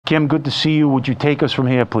Kim, good to see you. Would you take us from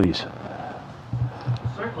here, please?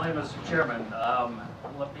 Certainly, Mr. Chairman.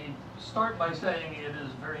 Let me start by saying it is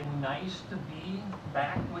very nice to be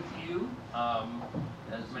back with you.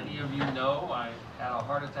 As many of you know, I had a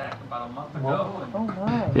heart attack about a month ago.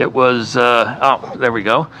 And it was, oh, there we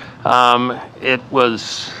go. It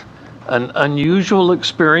was an unusual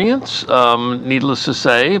experience, needless to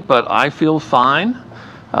say, but I feel fine.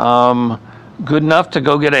 Good enough to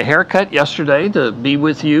go get a haircut yesterday to be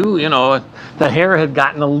with you. You know, the hair had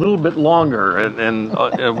gotten a little bit longer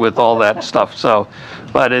and with all that stuff. So,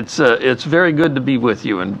 but it's very good to be with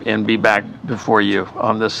you and be back before you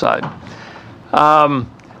on this side. I'm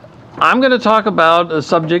going to talk about a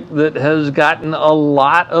subject that has gotten a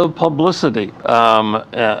lot of publicity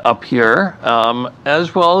up here,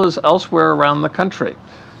 as well as elsewhere around the country.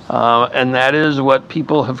 And that is what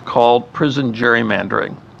people have called prison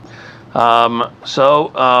gerrymandering.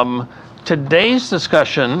 Today's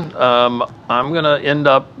discussion, I'm going to end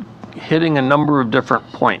up hitting a number of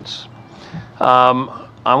different points.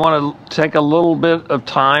 I want to take a little bit of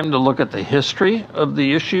time to look at the history of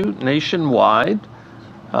the issue nationwide.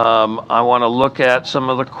 I want to look at some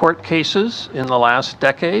of the court cases in the last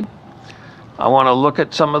decade. I want to look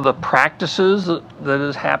at some of the practices that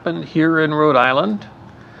has happened here in Rhode Island.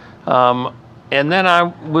 And then I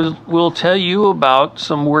will tell you about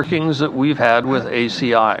some workings that we've had with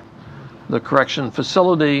ACI, the correction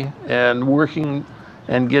facility, and working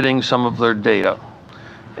and getting some of their data.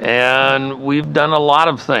 And we've done a lot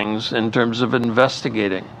of things in terms of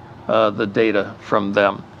investigating the data from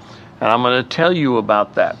them. And I'm going to tell you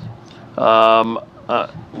about that.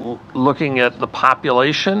 Looking at the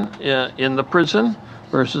population in the prison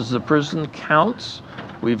versus the prison counts,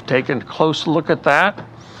 we've taken a close look at that.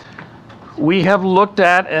 We have looked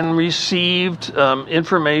at and received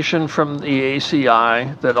information from the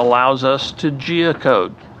ACI that allows us to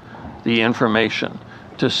geocode the information,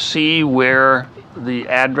 to see where the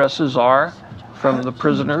addresses are from the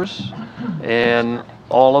prisoners and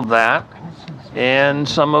all of that, and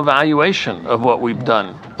some evaluation of what we've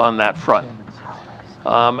done on that front.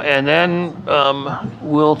 And then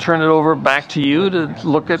we'll turn it over back to you to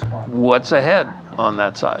look at what's ahead on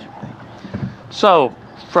that side. So,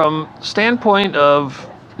 from standpoint of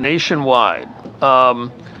nationwide,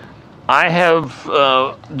 I have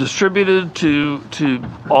distributed to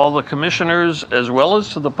all the commissioners as well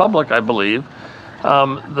as to the public, I believe,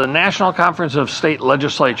 the National Conference of State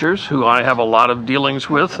Legislatures, who I have a lot of dealings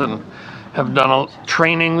with and have done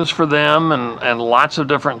trainings for them and lots of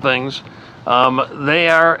different things. They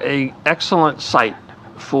are an excellent site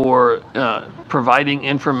for providing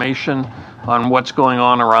information on what's going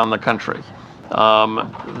on around the country.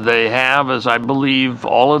 They have, as I believe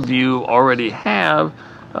all of you already have,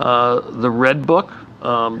 the Red Book,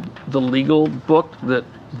 the legal book that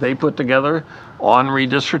they put together on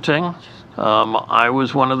redistricting. I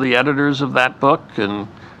was one of the editors of that book and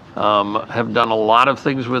have done a lot of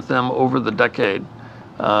things with them over the decade,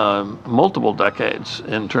 multiple decades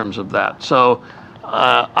in terms of that. So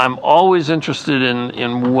I'm always interested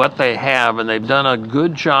in what they have, and they've done a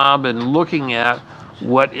good job in looking at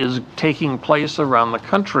what is taking place around the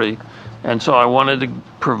country, and so I wanted to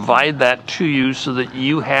provide that to you so that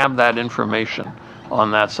you have that information on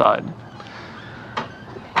that side.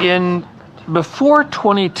 Before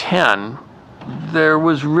 2010, there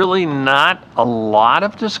was really not a lot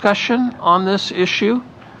of discussion on this issue.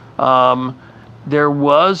 There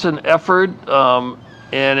was an effort,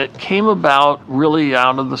 and it came about really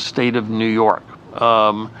out of the state of New York,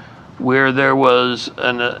 where there was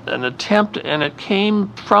an attempt, and it came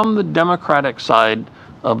from the Democratic side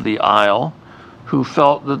of the aisle, who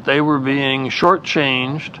felt that they were being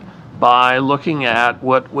shortchanged by looking at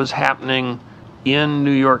what was happening in New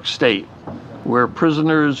York State, where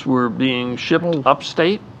prisoners were being shipped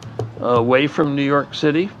upstate, away from New York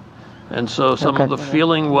City. And so some of the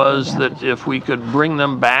feeling was that if we could bring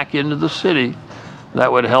them back into the city,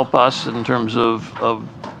 that would help us in terms of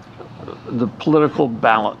the political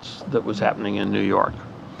balance that was happening in New York.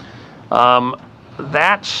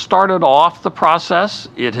 That started off the process.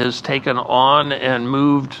 It has taken on and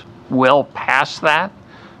moved well past that,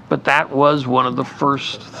 but that was one of the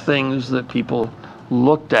first things that people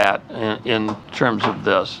looked at in terms of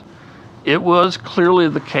this. It was clearly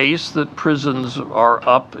the case that prisons are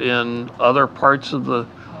up in other parts of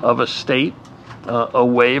a state,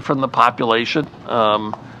 away from the population.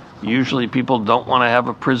 Usually people don't want to have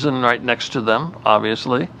a prison right next to them,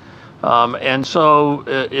 obviously. And so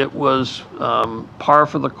it was par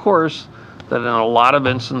for the course that in a lot of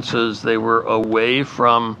instances they were away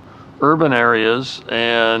from urban areas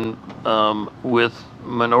and with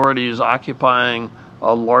minorities occupying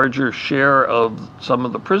a larger share of some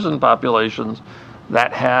of the prison populations,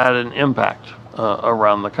 that had an impact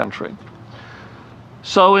around the country.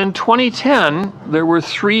 So in 2010, there were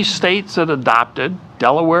 3 states that adopted,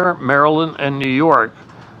 Delaware, Maryland, and New York,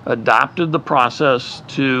 adopted the process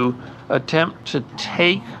to attempt to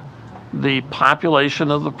take the population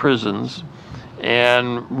of the prisons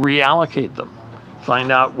and reallocate them,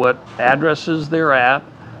 find out what addresses they're at,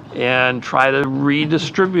 and try to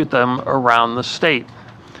redistribute them around the state.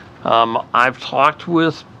 I've talked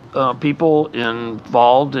with people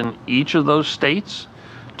involved in each of those states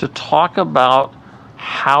to talk about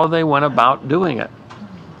how they went about doing it.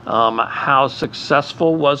 How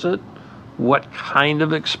successful was it? What kind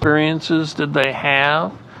of experiences did they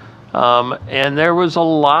have? And there was a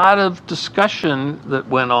lot of discussion that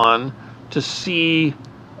went on to see,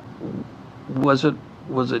 was it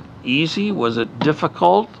easy? Was it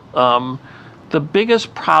difficult? The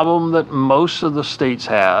biggest problem that most of the states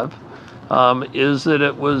have is that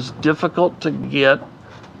it was difficult to get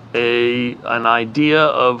an idea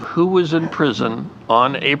of who was in prison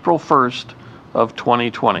on April 1st of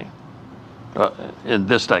 2020, in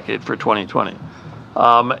this decade for 2020.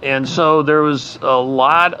 And so there was a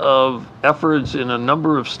lot of efforts in a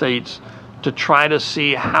number of states to try to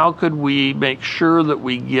see how could we make sure that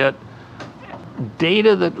we get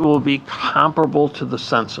data that will be comparable to the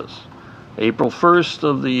census. April 1st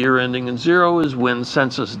of the year ending in 0 is when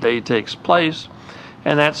Census Day takes place,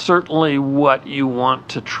 and that's certainly what you want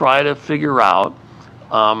to try to figure out,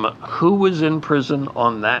 who was in prison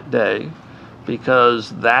on that day, because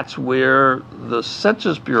that's where the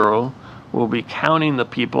Census Bureau will be counting the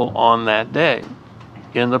people on that day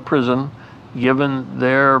in the prison, given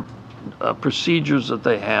their procedures that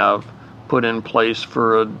they have put in place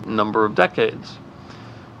for a number of decades.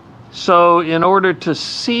 So in order to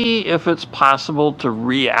see if it's possible to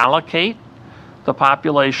reallocate the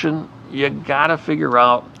population, you gotta figure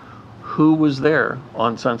out who was there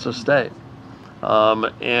on Census Day.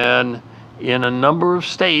 And in a number of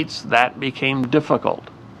states, that became difficult.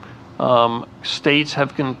 States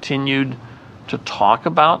have continued to talk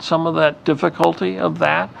about some of that difficulty of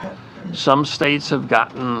that. Some states have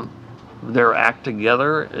gotten their act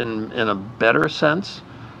together in a better sense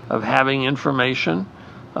of having information,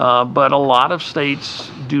 but a lot of states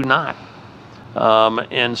do not.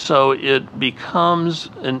 And so it becomes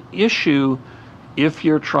an issue if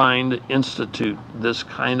you're trying to institute this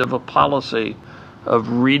kind of a policy of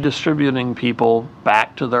redistributing people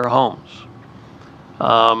back to their homes.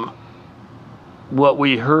 What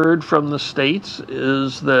we heard from the states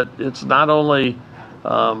is that it's not only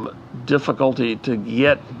difficulty to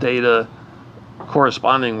get data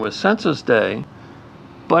corresponding with Census Day,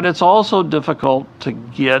 but it's also difficult to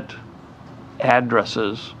get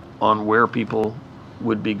addresses on where people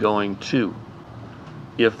would be going to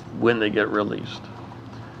when they get released.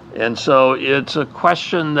 And so it's a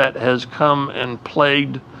question that has come and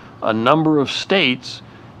plagued a number of states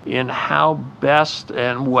in how best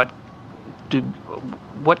and what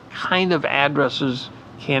kind of addresses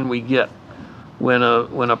can we get. When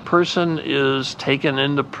a person is taken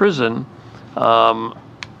into prison,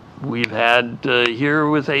 we've had here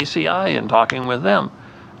with ACI and talking with them,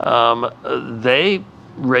 they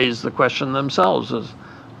raise the question themselves is,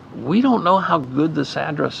 we don't know how good this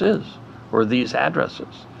address is, or these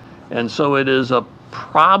addresses. And so it is a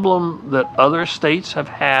problem that other states have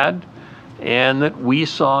had and that we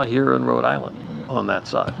saw here in Rhode Island on that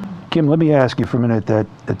side. Kim, let me ask you for a minute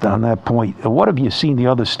on that point. What have you seen the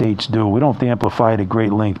other states do? We don't have to amplify it at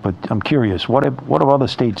great length, but I'm curious, what have other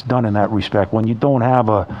states done in that respect when you don't have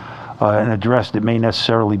an address that may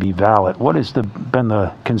necessarily be valid? What has been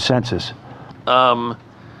the consensus?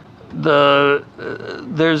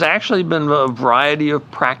 There's actually been a variety of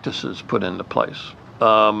practices put into place.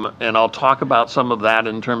 And I'll talk about some of that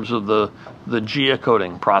in terms of the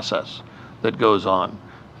geocoding process that goes on.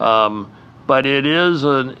 But it is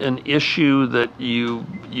an issue that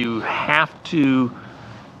you have to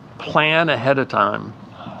plan ahead of time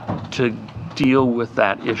to deal with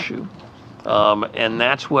that issue. And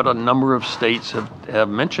that's what a number of states have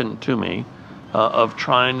mentioned to me, of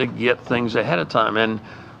trying to get things ahead of time. And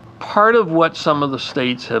part of what some of the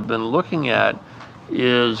states have been looking at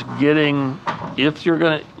is getting, if you're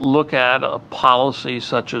going to look at a policy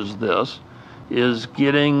such as this, is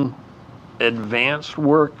getting advanced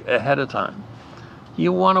work ahead of time.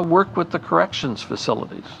 You want to work with the corrections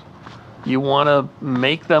facilities. You want to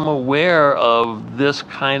make them aware of this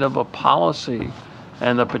kind of a policy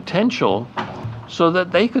and the potential so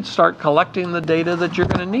that they could start collecting the data that you're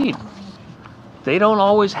going to need. They don't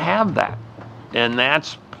always have that. And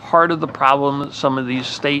that's part of the problem that some of these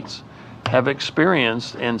states have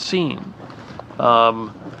experienced and seen.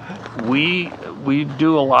 We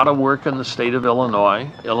do a lot of work in the state of Illinois.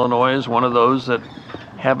 Illinois is one of those that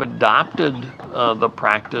have adopted the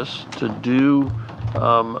practice to do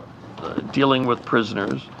dealing with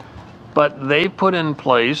prisoners, but they put in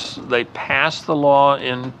place, they passed the law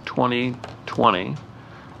in 2020,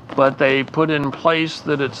 but they put in place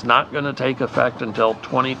that it's not going to take effect until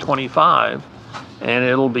 2025, and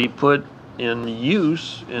it'll be put in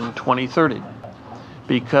use in 2030,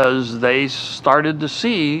 because they started to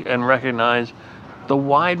see and recognize the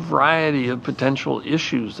wide variety of potential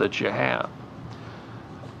issues that you have.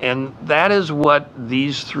 And that is what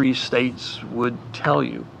these 3 states would tell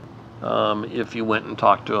you if you went and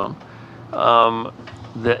talked to them.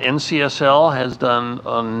 The NCSL has done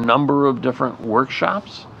a number of different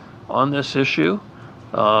workshops on this issue.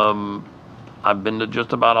 I've been to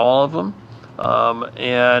just about all of them.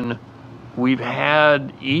 And we've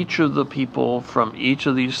had each of the people from each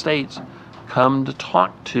of these states come to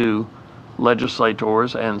talk to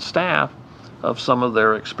legislators and staff of some of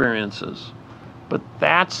their experiences. But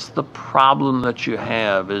that's the problem that you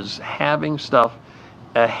have, is having stuff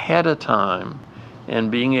ahead of time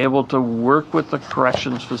and being able to work with the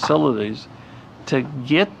corrections facilities to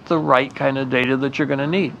get the right kind of data that you're going to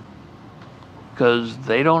need, because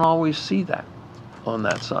they don't always see that on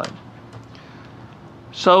that side.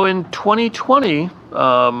 So in 2020,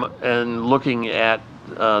 and looking at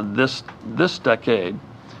this decade,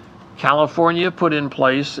 California put in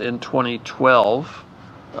place in 2012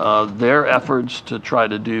 their efforts to try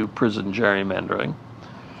to do prison gerrymandering.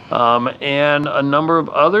 And a number of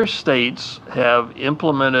other states have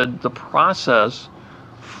implemented the process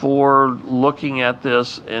for looking at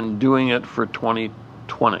this and doing it for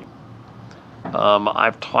 2020.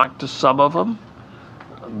 I've talked to some of them.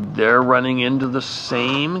 They're running into the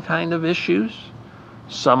same kind of issues.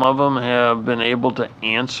 Some of them have been able to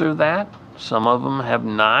answer that. Some of them have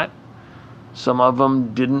not. Some of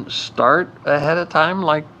them didn't start ahead of time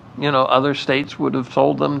like, other states would have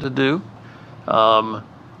told them to do.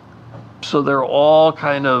 So they're all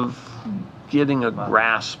kind of getting a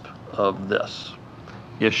grasp of this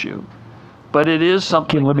issue. But it is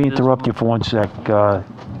something... Kim, let me interrupt you for 1 sec.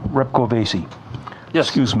 Rep. Corvese. Yes.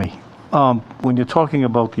 Excuse me. When you're talking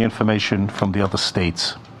about the information from the other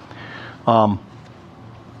states,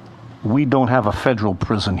 we don't have a federal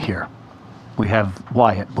prison here. We have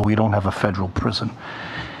Wyatt, but we don't have a federal prison.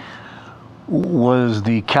 Was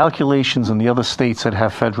the calculations in the other states that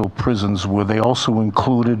have federal prisons, were they also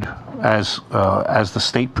included as the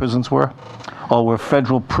state prisons were? Or were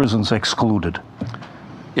federal prisons excluded?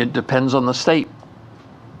 It depends on the state.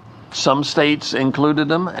 Some states included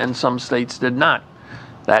them and some states did not.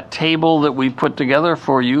 That table that we put together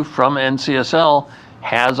for you from NCSL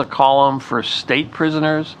has a column for state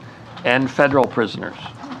prisoners and federal prisoners.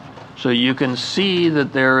 So you can see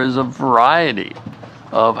that there is a variety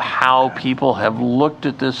of how people have looked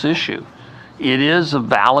at this issue. It is a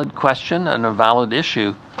valid question and a valid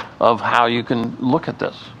issue of how you can look at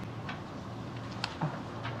this.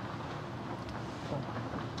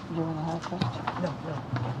 You want to have a question?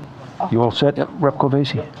 No. You all set, Yep. Rep.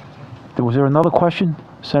 Corvese? Was there another question?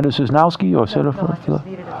 Senator Sosnowski or Senator... No, I just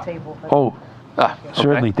needed a table. Oh, Okay.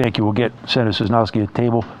 certainly, thank you. We'll get Senator Sosnowski at the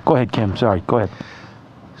table. Go ahead, Kim, sorry, go ahead.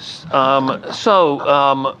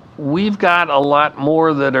 We've got a lot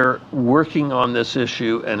more that are working on this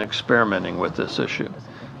issue and experimenting with this issue.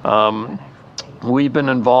 We've been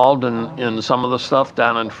involved in some of the stuff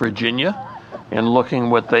down in Virginia and looking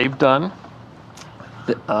what they've done.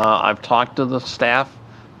 I've talked to the staff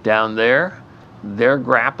down there. They're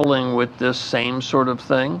grappling with this same sort of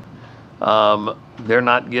thing. They're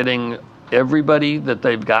not getting everybody that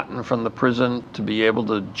they've gotten from the prison to be able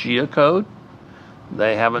to geocode.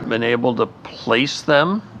 They haven't been able to place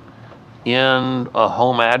them in a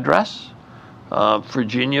home address.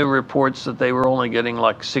 Virginia reports that they were only getting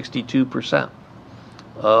like 62%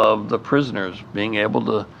 of the prisoners being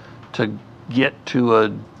able to get to a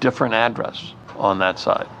different address on that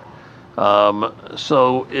side.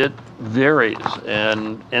 So it varies,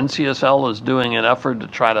 and NCSL is doing an effort to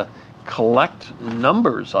try to collect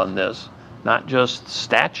numbers on this, not just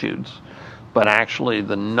statutes, but actually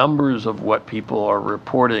the numbers of what people are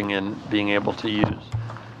reporting and being able to use.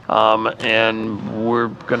 And we're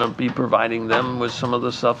going to be providing them with some of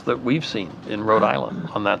the stuff that we've seen in Rhode Island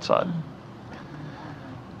on that side.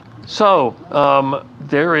 So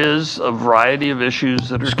there is a variety of issues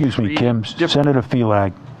that are... Excuse me, Kim, Senator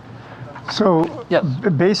Felag. So Yes.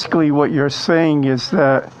 basically what you're saying is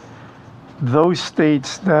that those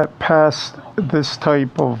states that passed this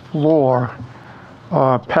type of law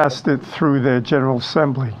passed it through their General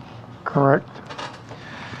Assembly, correct?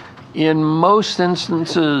 In most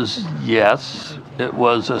instances, yes, it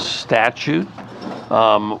was a statute.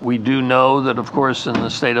 We do know that, of course, in the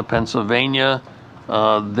state of Pennsylvania,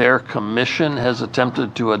 their commission has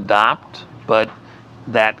attempted to adopt, but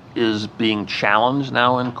that is being challenged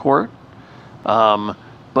now in court.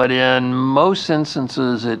 But in most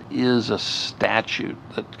instances, it is a statute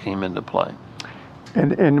that came into play.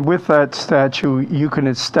 And with that statute, you can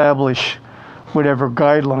establish whatever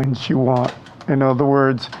guidelines you want. In other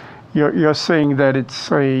words, you're saying that it's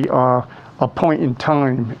a point in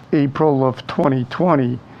time, April of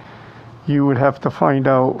 2020, you would have to find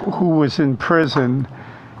out who was in prison,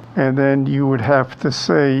 and then you would have to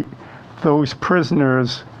say those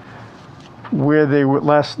prisoners where their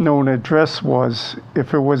last known address was.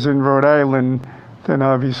 If it was in Rhode Island, then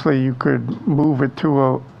obviously you could move it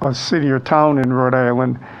to a city or town in Rhode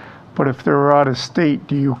Island. But if they're out of state,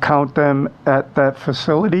 do you count them at that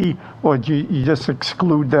facility, or do you just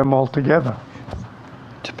exclude them altogether?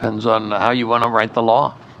 Depends on how you want to write the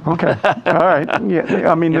law. Okay, all right.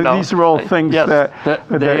 Yeah, I mean, these are all things yes,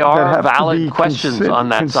 that are have valid to be questions on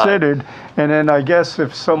that considered. side. And then I guess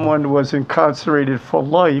if someone was incarcerated for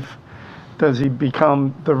life, does he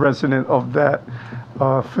become the resident of that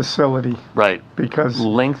facility? Right. Because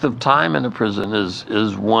length of time in a prison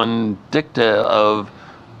is one dicta of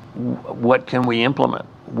what can we implement,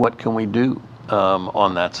 what can we do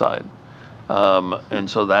on that side. And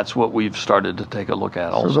so that's what we've started to take a look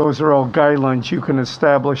at also. So those are all guidelines you can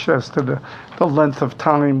establish as to the length of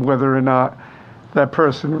time, whether or not that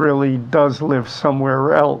person really does live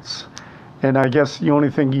somewhere else. And I guess the only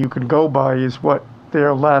thing you can go by is what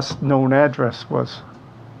their last known address was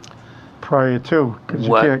prior to. 'Cause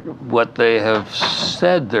you can't, What they have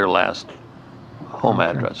said their last home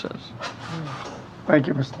address is. thank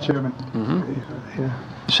you, Mr. Chairman.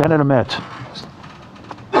 Senator Metz.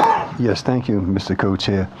 Yes, thank you, Mr.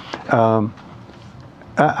 Co-Chair.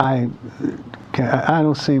 I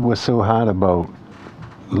don't see what's so hard about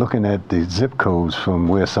looking at the zip codes from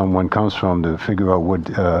where someone comes from to figure out what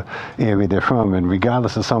area they're from. And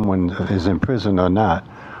regardless of someone is in prison or not,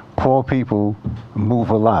 poor people move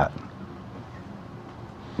a lot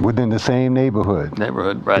within the same neighborhood.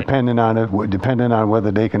 Right. Depending on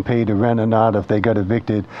whether they can pay the rent or not, if they got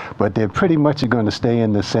evicted, but they're pretty much going to stay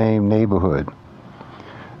in the same neighborhood.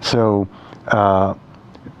 So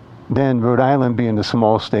then Rhode Island being a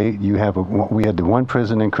small state, we had the one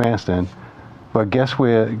prison in Cranston, but guess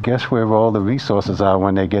where all the resources are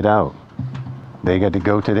when they get out? They got to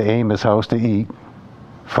go to the Amos house to eat,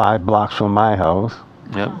 5 blocks from my house.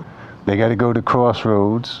 Yep. They got to go to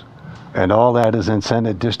Crossroads, and all that is in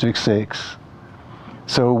Senate District 6.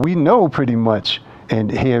 So we know pretty much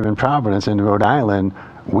here in Providence in Rhode Island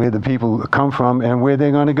where the people come from and where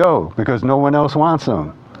they're going to go, because no one else wants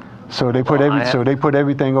them. So they put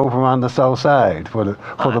everything over on the south side for the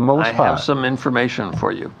most part. I have some information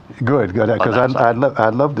for you. Good, because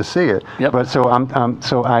I'd love to see it. Yep. But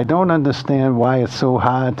so I don't understand why it's so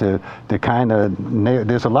hard to kind of.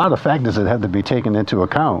 There's a lot of factors that have to be taken into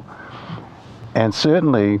account, and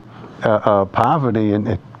certainly poverty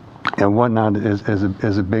and whatnot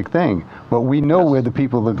is a big thing. But we know where the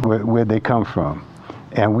people where they come from,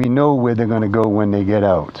 and we know where they're going to go when they get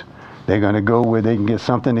out. They're going to go where they can get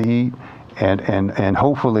something to eat, and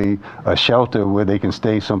hopefully a shelter where they can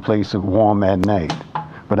stay someplace warm at night.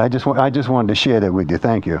 But I just wanted to share that with you.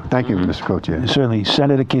 Thank you, Mr. Co-Chair. Certainly,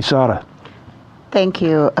 Senator Quesada. Thank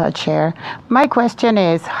you, Chair. My question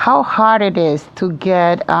is how hard it is to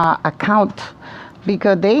get a count,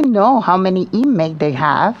 because they know how many inmates they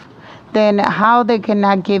have, then how they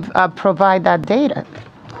cannot provide that data.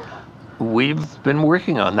 We've been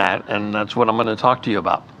working on that, and that's what I'm going to talk to you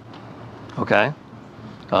about. Okay?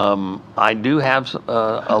 I do have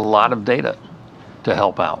a lot of data to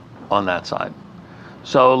help out on that side.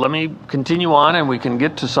 So let me continue on, and we can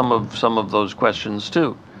get to some of those questions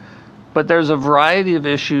too. But there's a variety of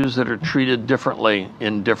issues that are treated differently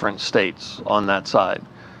in different states on that side.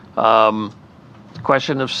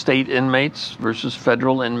 Question of state inmates versus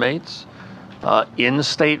federal inmates.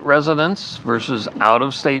 In-state residents versus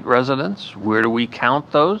out-of-state residents. Where do we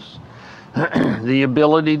count those? The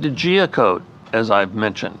ability to geocode, as I've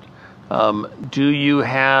mentioned. Do you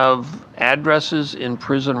have addresses in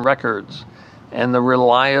prison records? And the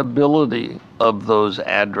reliability of those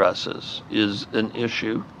addresses is an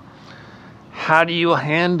issue. How do you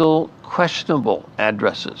handle questionable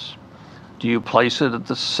addresses? Do you place it at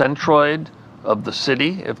the centroid of the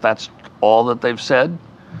city, if that's all that they've said?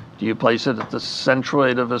 Do you place it at the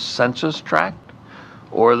centroid of a census tract?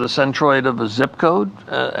 Or the centroid of a zip code,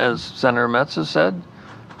 as Senator Metz has said?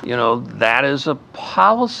 you know, that is a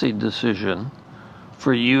policy decision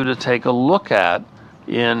for you to take a look at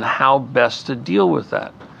in how best to deal with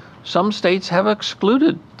that. Some states have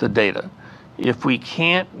excluded the data. If we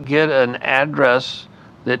can't get an address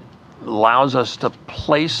that allows us to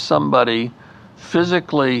place somebody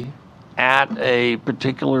physically at a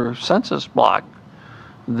particular census block,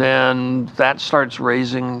 then that starts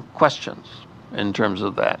raising questions in terms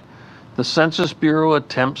of that. The Census Bureau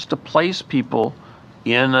attempts to place people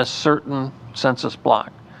in a certain census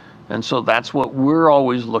block. And so that's what we're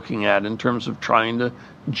always looking at in terms of trying to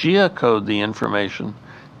geocode the information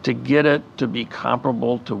to get it to be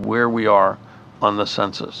comparable to where we are on the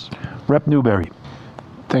census. Rep. Newberry.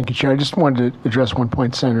 Thank you, Chair. I just wanted to address one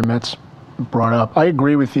point Senator Metz brought up. I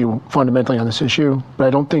agree with you fundamentally on this issue, but I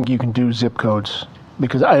don't think you can do zip codes,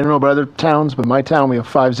 because I don't know about other towns, but my town, we have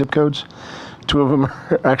 5 zip codes. 2 of them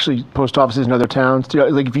are actually post offices in other towns.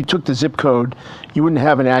 Like, if you took the zip code, you wouldn't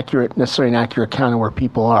have necessarily an accurate count of where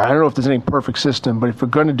people are. I don't know if there's any perfect system, but if we're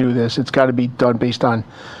going to do this, it's got to be done based on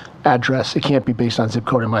address. It can't be based on zip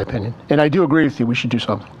code, in my opinion. And I do agree with you. We should do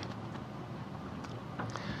something.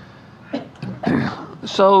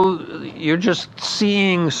 So you're just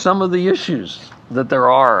seeing some of the issues that there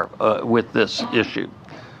are with this issue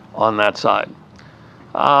on that side.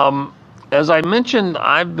 As I mentioned,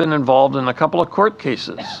 I've been involved in a couple of court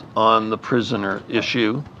cases on the prisoner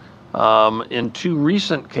issue. In 2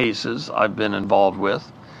 recent cases I've been involved with.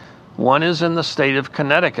 One is in the state of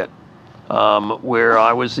Connecticut, where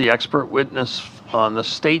I was the expert witness on the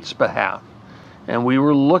state's behalf. And we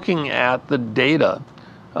were looking at the data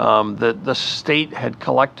that the state had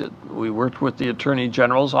collected. We worked with the Attorney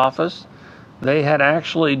General's office. They had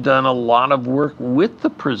actually done a lot of work with the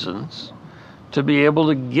prisons to be able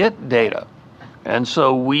to get data. And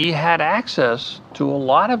so we had access to a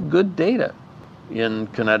lot of good data in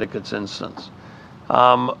Connecticut's instance.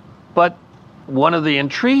 But one of the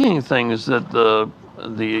intriguing things that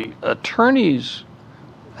the attorneys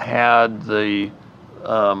had the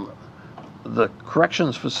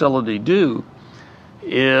corrections facility do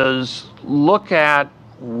is look at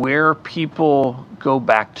where people go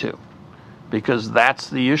back to, because that's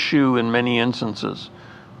the issue in many instances.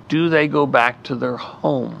 Do they go back to their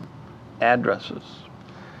home addresses?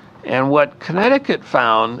 And what Connecticut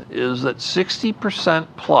found is that 60%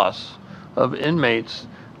 plus of inmates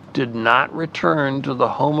did not return to the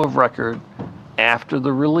home of record after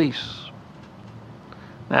the release.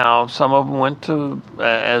 Now, some of them went to,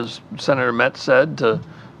 as Senator Metz said, to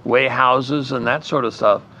way houses and that sort of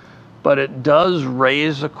stuff. But it does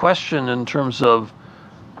raise a question in terms of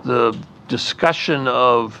the discussion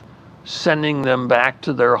of sending them back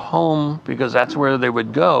to their home because that's where they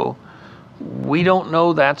would go. We don't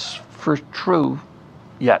know that's for true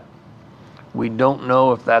yet. We don't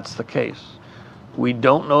know if that's the case. We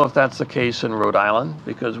don't know if that's the case in Rhode Island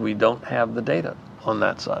because we don't have the data on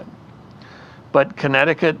that side. But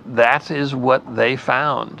Connecticut, that is what they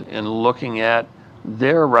found in looking at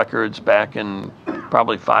their records back in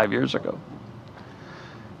probably 5 years ago.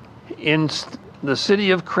 In the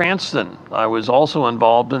city of Cranston, I was also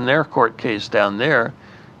involved in their court case down there,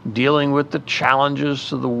 dealing with the challenges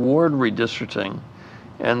to the ward redistricting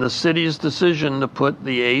and the city's decision to put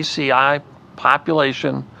the ACI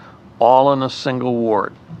population all in a single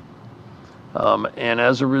ward. And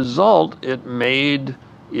as a result, it made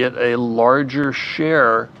it a larger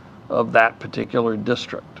share of that particular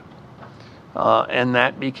district. And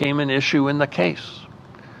that became an issue in the case.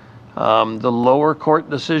 The lower court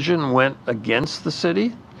decision went against the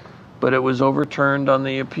city, but it was overturned on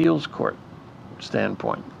the appeals court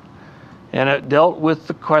standpoint. And it dealt with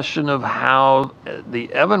the question of how the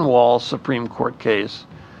Evanwall Supreme Court case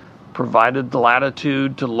provided the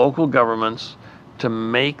latitude to local governments to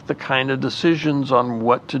make the kind of decisions on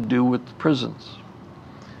what to do with the prisons.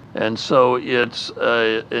 And so it's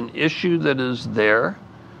an issue that is there,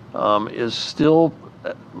 is still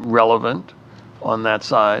relevant on that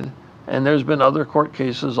side, and there's been other court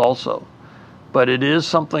cases also. But it is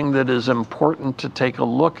something that is important to take a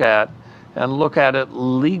look at and look at it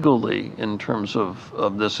legally in terms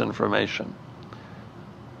of this information.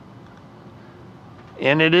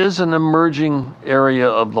 And it is an emerging area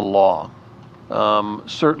of the law.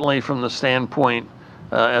 Certainly from the standpoint,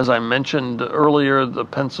 as I mentioned earlier, the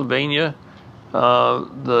Pennsylvania,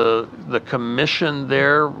 the commission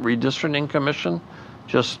there, Redistricting Commission,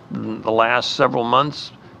 just in the last several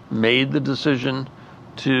months made the decision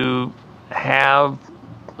to have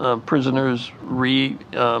prisoners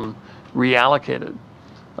reallocated.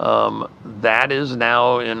 That is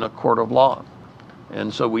now in a court of law.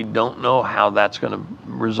 And so we don't know how that's going to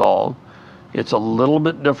resolve. It's a little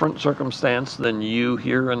bit different circumstance than you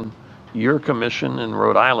here in your commission in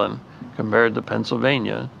Rhode Island compared to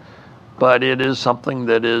Pennsylvania, but it is something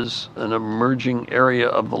that is an emerging area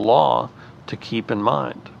of the law to keep in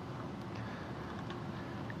mind.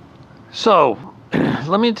 So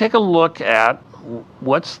let me take a look at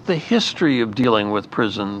what's the history of dealing with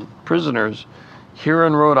prisoners here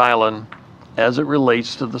in Rhode Island as it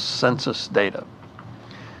relates to the census data.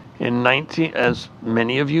 As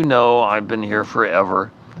many of you know, I've been here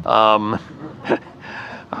forever.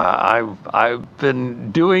 I've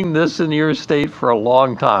been doing this in your state for a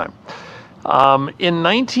long time. In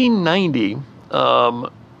 1990,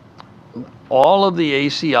 all of the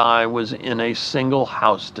ACI was in a single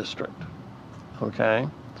House district, okay?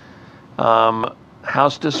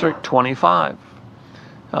 House District 25.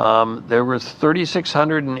 There were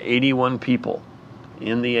 3,681 people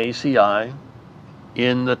in the ACI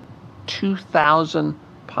in the 2000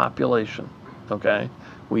 population, okay?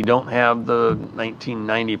 We don't have the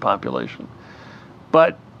 1990 population.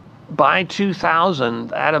 But by 2000,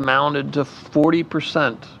 that amounted to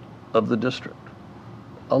 40% of the district,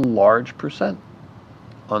 a large percent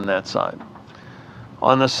on that side.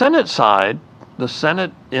 On the Senate side, the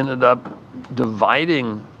Senate ended up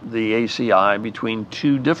dividing the ACI between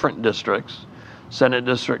two different districts, Senate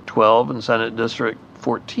District 12 and Senate District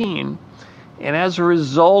 14, and as a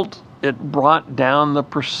result, it brought down the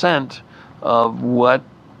percent of what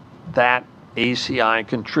that ACI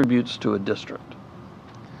contributes to a district.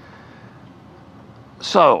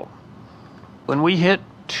 So, when we hit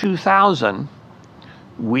 2000,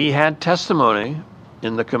 we had testimony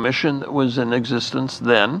in the commission that was in existence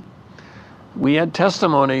then. We had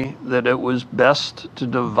testimony that it was best to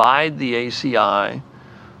divide the ACI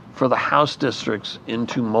for the House districts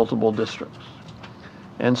into multiple districts.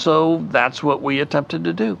 And so that's what we attempted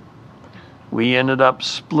to do. We ended up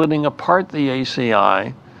splitting apart the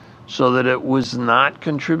ACI so that it was not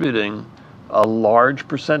contributing a large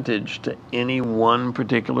percentage to any one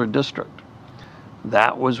particular district.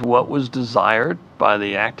 That was what was desired by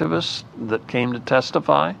the activists that came to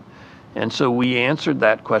testify. And so we answered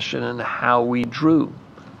that question in how we drew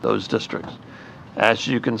those districts. As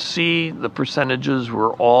you can see, the percentages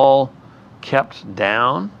were all kept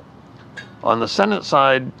down. On the Senate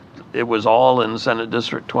side, it was all in Senate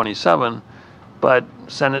District 27, but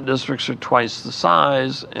Senate districts are twice the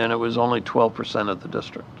size, and it was only 12% of the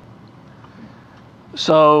district.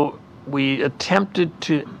 So we attempted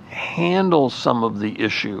to handle some of the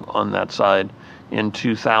issue on that side in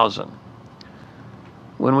 2000.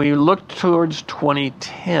 When we looked towards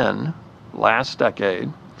 2010, last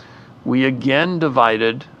decade, we again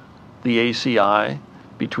divided the ACI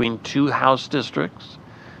between two House districts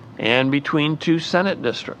and between two Senate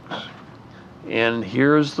districts. And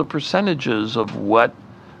here's the percentages of what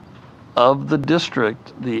of the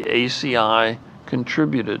district the ACI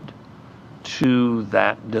contributed to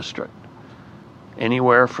that district.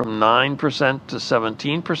 Anywhere from 9% to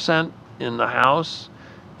 17% in the House,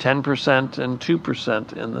 10% and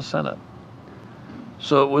 2% in the Senate.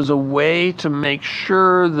 So it was a way to make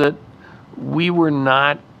sure that we were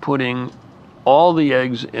not putting all the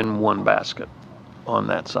eggs in one basket on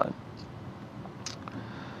that side.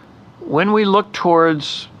 When we look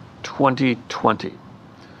towards 2020,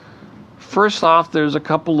 first off, there's a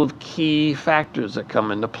couple of key factors that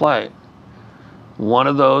come into play. One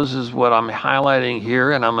of those is what I'm highlighting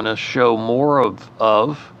here, and I'm going to show more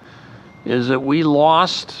of is that we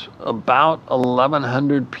lost about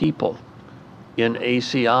 1,100 people in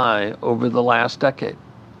ACI over the last decade.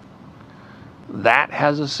 That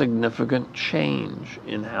has a significant change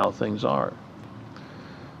in how things are.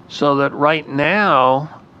 So that right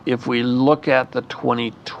now, if we look at the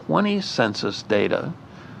 2020 census data,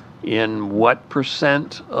 in what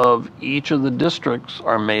percent of each of the districts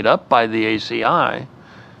are made up by the ACI,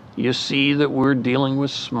 you see that we're dealing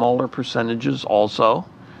with smaller percentages also.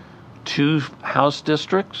 Two House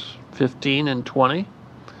districts, 15 and 20,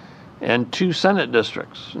 and two Senate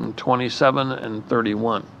districts, in 27 and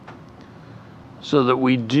 31. So that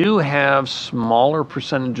we do have smaller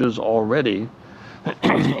percentages already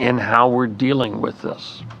in how we're dealing with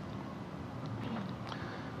this.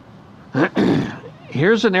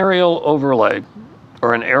 Here's an aerial overlay,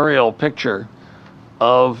 or an aerial picture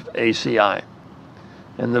of ACI.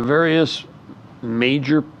 And the various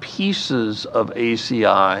major pieces of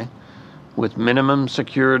ACI with minimum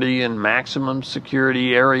security and maximum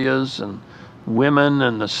security areas, and women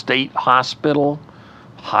and the state hospital,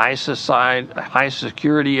 high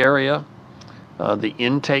security area, the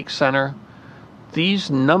intake center. These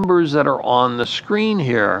numbers that are on the screen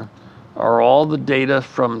here are all the data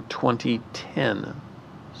from 2010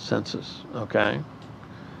 census, okay?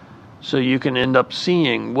 So you can end up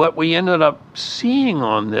seeing, what we ended up seeing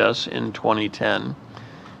on this in 2010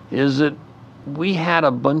 is that we had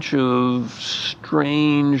a bunch of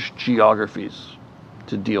strange geographies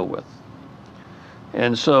to deal with.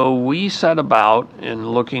 And so we set about, in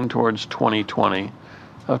looking towards 2020,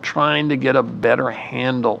 of trying to get a better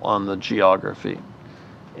handle on the geography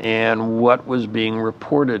and what was being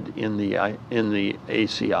reported in the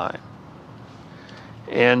ACI.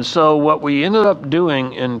 And so what we ended up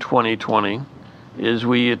doing in 2020 is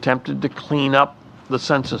we attempted to clean up the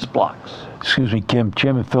census blocks. Excuse me, Kim.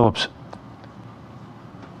 Chairman Phillips.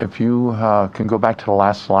 If you can go back to the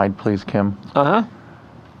last slide, please, Kim. Uh-huh.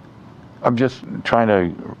 I'm just trying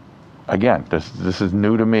to, again, this is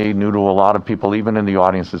new to me, new to a lot of people, even in the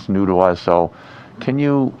audience, it's new to us. So can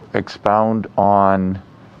you expound on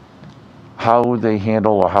how they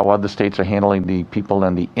handle, or how other states are handling the people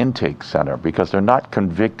in the intake center? Because they're not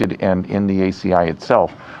convicted and in the ACI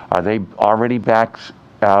itself. Are they already back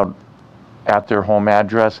out at their home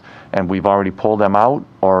address and we've already pulled them out,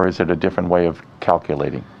 or is it a different way of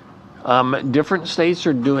calculating? Different states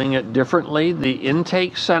are doing it differently. The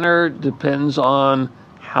intake center depends on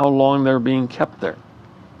how long they're being kept there.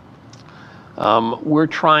 We're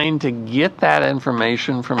trying to get that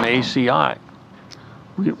information from ACI.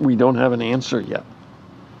 We don't have an answer yet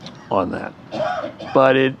on that.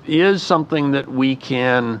 But it is something that we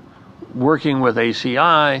can, working with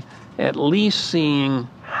ACI, at least seeing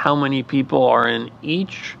how many people are in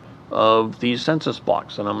each of these census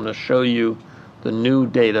blocks. And I'm going to show you the new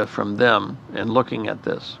data from them and looking at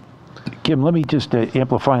this. Kim, let me just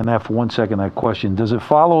amplify on that for 1 second, that question. Does it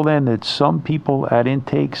follow then that some people at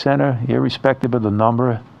intake center, irrespective of the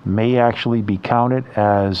number, may actually be counted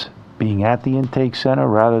as being at the intake center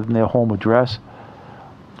rather than their home address?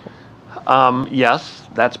 Yes,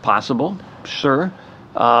 that's possible, sure.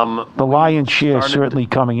 The lion's share certainly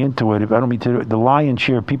coming into it. I don't mean to, the lion's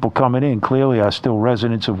share of people coming in clearly are still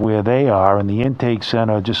residents of where they are, and the intake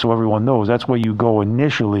center, just so everyone knows, that's where you go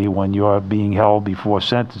initially when you're being held before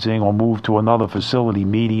sentencing or moved to another facility,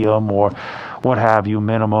 medium or what have you,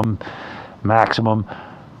 minimum, maximum.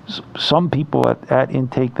 Some people at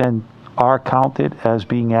intake then are counted as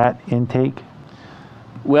being at intake?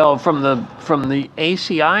 Well, from the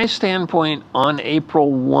ACI standpoint, on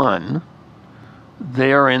April 1,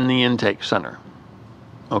 they're in the intake center,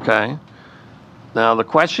 okay? Now the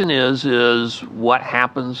question is what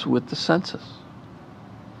happens with the census?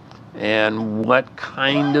 And what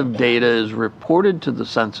kind of data is reported to the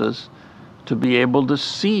census to be able to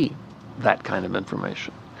see that kind of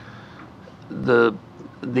information? The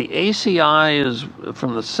ACI is,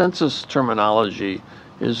 from the census terminology,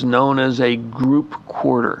 is known as a group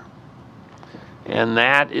quarter. And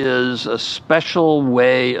that is a special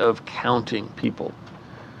way of counting people.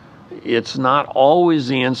 It's not always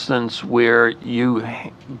the instance where you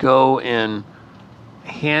go and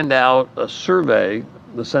hand out a survey,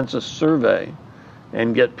 the census survey,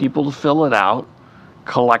 and get people to fill it out,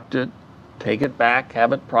 collect it, take it back,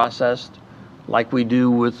 have it processed, like we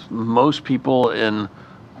do with most people in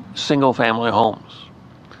single-family homes.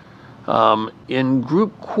 In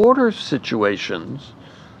group quarter situations,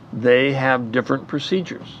 they have different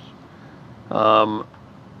procedures. Not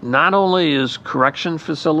only is correction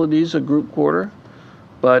facilities a group quarter,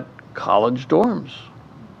 but college dorms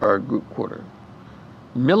are a group quarter.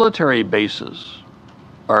 Military bases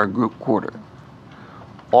are a group quarter.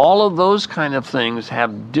 All of those kind of things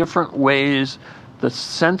have different ways the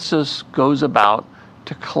census goes about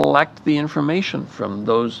to collect the information from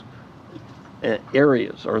those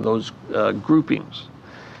areas or those groupings.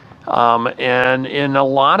 And in a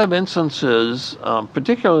lot of instances,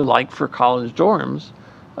 particularly like for college dorms,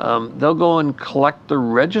 they'll go and collect the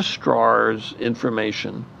registrar's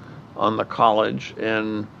information on the college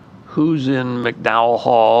and who's in McDowell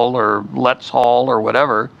Hall or Letts Hall or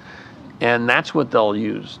whatever, and that's what they'll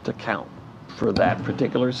use to count for that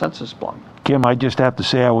particular census block. Kim, I just have to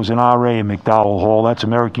say I was an RA in McDowell Hall. That's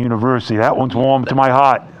American University. That one's warm to my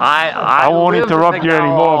heart. I won't interrupt you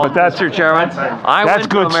anymore, but that's Mr. Chairman. I that's went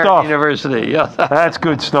good to American stuff. University. Yes. That's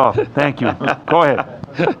good stuff. Thank you. Go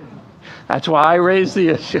ahead. That's why I raised the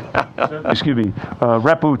issue. Excuse me,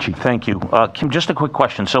 Rep. Ucci. Thank you. Kim, just a quick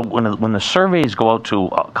question. So when the surveys go out to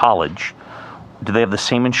college, do they have the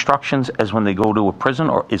same instructions as when they go to a prison,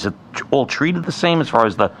 or is it all treated the same as far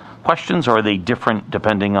as the questions, or are they different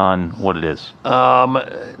depending on what it is?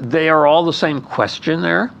 They are all the same question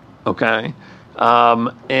there, okay?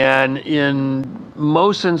 And in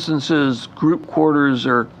most instances, group quarters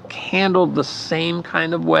are handled the same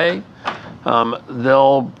kind of way.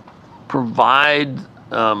 They'll provide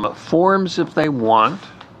forms if they want,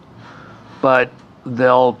 but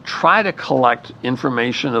they'll try to collect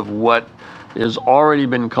information of what has already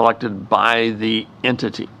been collected by the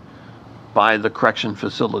entity, by the correction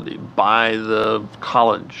facility, by the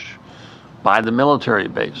college, by the military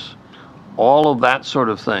base, all of that sort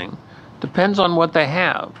of thing. Depends on what they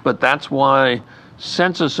have, but that's why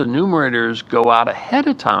census enumerators go out ahead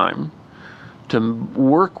of time to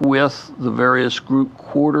work with the various group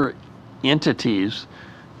quarter entities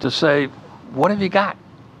to say, what have you got?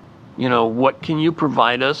 You know, what can you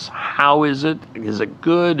provide us? How is it? Is it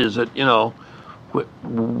good? Is it, you know,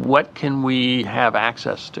 what can we have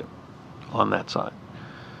access to on that side?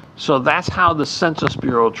 So that's how the Census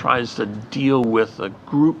Bureau tries to deal with a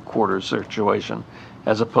group quarter situation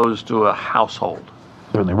as opposed to a household.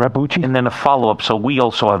 Certainly. Rep. Bucci? And then a follow-up. So we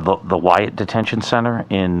also have the Wyatt Detention Center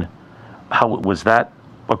in, how was that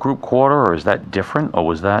a group quarter, or is that different, or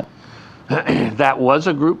was that? That was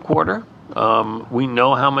a group quarter. We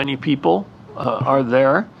know how many people are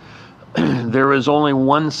there. There is only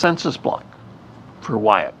one census block for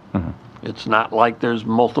Wyatt. Mm-hmm. It's not like there's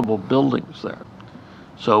multiple buildings there.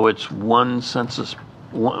 So it's one census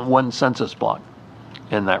block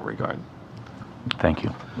in that regard. Thank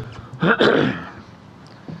you.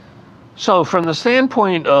 So from the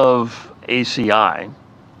standpoint of ACI,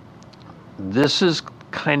 this is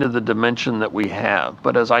kind of the dimension that we have.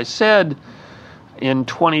 But as I said, in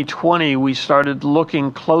 2020, we started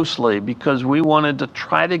looking closely because we wanted to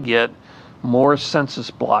try to get more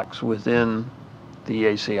census blocks within the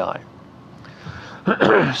ACI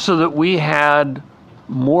so that we had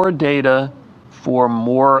more data for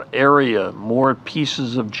more area, more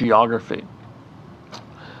pieces of geography.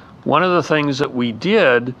 One of the things that we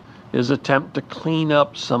did is attempt to clean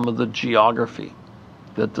up some of the geography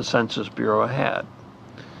that the Census Bureau had.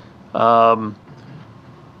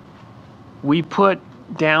 We put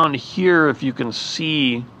down here, if you can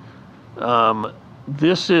see,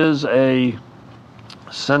 this is a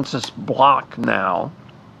census block now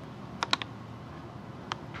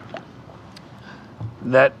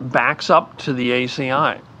that backs up to the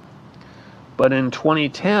ACI. But in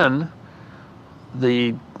 2010,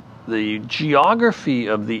 the geography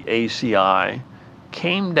of the ACI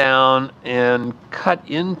came down and cut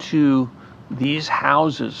into these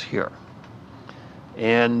houses here.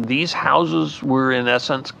 And these houses were, in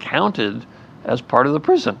essence, counted as part of the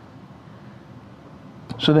prison.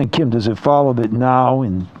 So then, Kim, does it follow that now,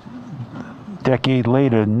 in a decade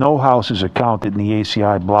later, no houses are counted in the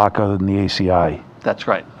ACI block other than the ACI? That's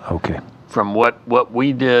right. Okay. From what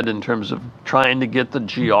we did in terms of trying to get the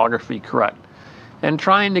geography correct and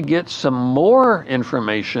trying to get some more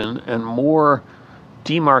information and more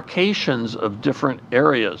demarcations of different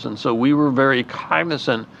areas. And so we were very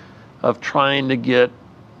cognizant of trying to get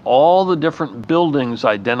all the different buildings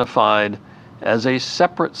identified as a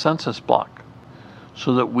separate census block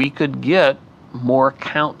so that we could get more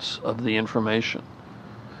counts of the information.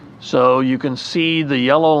 So you can see the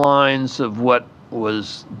yellow lines of what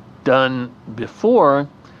was done before,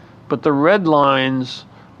 but the red lines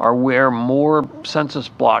are where more census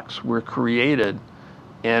blocks were created,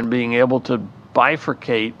 and being able to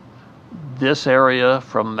bifurcate this area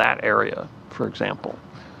from that area, for example.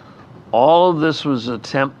 All of this was an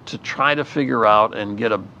attempt to try to figure out and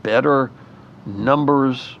get a better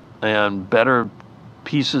numbers and better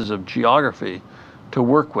pieces of geography to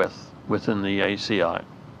work with within the ACI.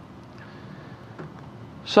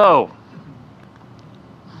 So,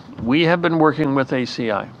 we have been working with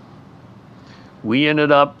ACI. We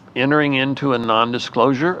ended up entering into a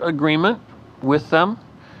non-disclosure agreement with them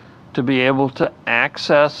to be able to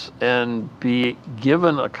access and be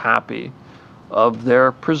given a copy of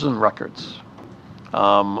their prison records.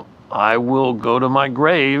 I will go to my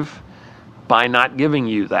grave by not giving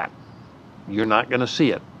you that. You're not going to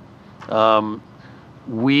see it.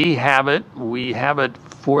 We have it. We have it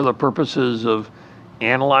for the purposes of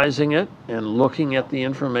analyzing it and looking at the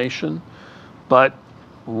information, but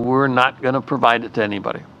we're not going to provide it to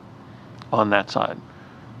anybody on that side.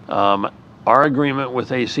 Our agreement with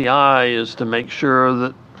ACI is to make sure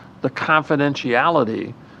that the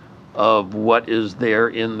confidentiality of what is there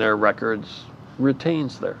in their records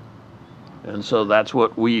retains there. And so that's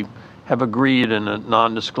what we have agreed in a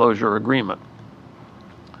non-disclosure agreement.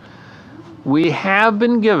 We have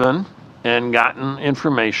been given and gotten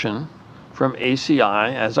information from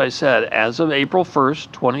ACI, as I said, as of April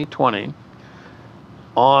 1st, 2020,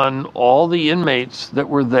 on all the inmates that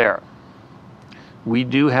were there. We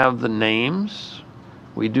do have the names,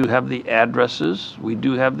 we do have the addresses, we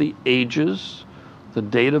do have the ages, the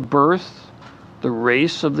date of birth, the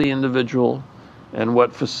race of the individual, and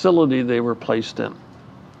what facility they were placed in.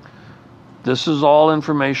 This is all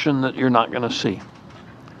information that you're not going to see.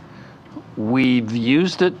 We've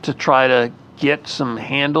used it to try to get some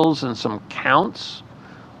handles and some counts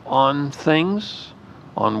on things,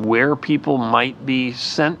 on where people might be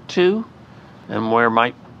sent to and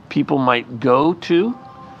where people might go to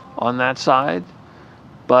on that side.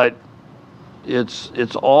 But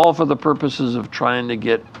it's all for the purposes of trying to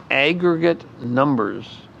get aggregate numbers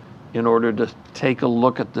in order to take a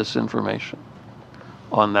look at this information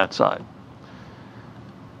on that side.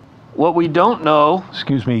 What we don't know...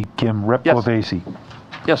 Excuse me, Kim, Rep. Yes. Corvesi.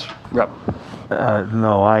 Yes, Rep.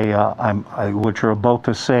 No, what you're about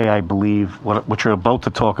to say, I believe, what you're about to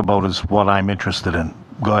talk about is what I'm interested in.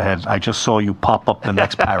 Go ahead. I just saw you pop up the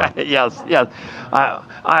next paragraph. Yes.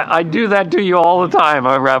 I do that to you all the time,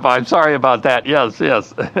 Rep. I'm sorry about that. Yes.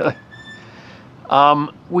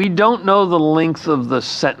 We don't know the length of the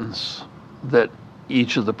sentence that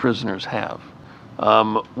each of the prisoners have.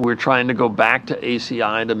 We're trying to go back to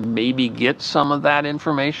ACI to maybe get some of that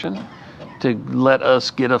information to let us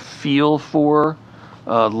get a feel for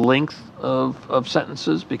length of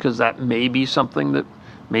sentences, because that may be something that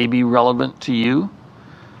may be relevant to you.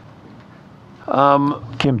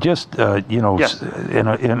 Kim, just Yes.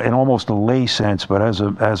 in almost a lay sense, but as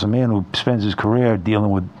a man who spends his career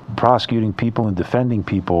dealing with prosecuting people and defending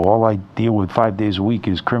people, all I deal with 5 days a week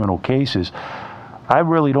is criminal cases. I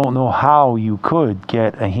really don't know how you could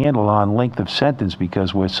get a handle on length of sentence,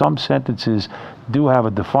 because where some sentences do have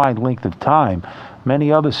a defined length of time, many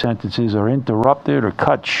other sentences are interrupted or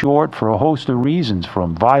cut short for a host of reasons,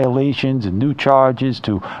 from violations and new charges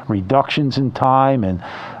to reductions in time. And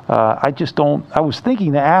I was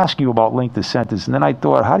thinking to ask you about length of sentence, and then I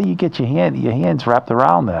thought, how do you get your hands wrapped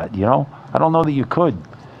around that? I don't know that you could.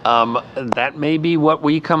 That may be what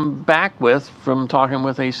we come back with from talking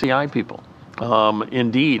with ACI people.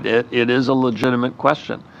 Indeed, it is a legitimate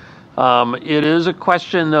question. It is a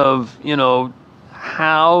question of,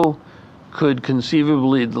 how could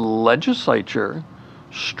conceivably the legislature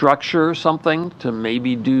structure something to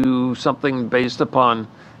maybe do something based upon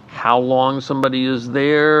how long somebody is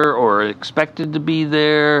there or expected to be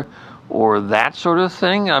there or that sort of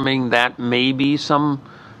thing. I mean, that may be some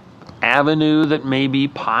avenue that may be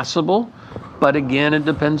possible. But again, it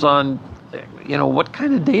depends on, what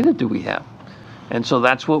kind of data do we have? And so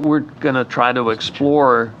that's what we're going to try to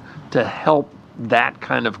explore to help that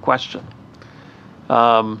kind of question.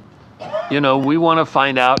 We want to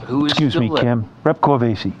find out who is Excuse me, still there. Kim. Rep.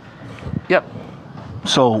 Corvesi. Yep.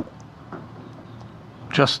 So,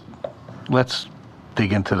 just let's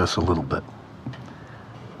dig into this a little bit.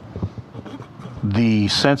 The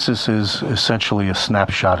census is essentially a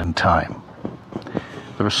snapshot in time.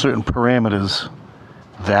 There are certain parameters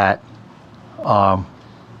that are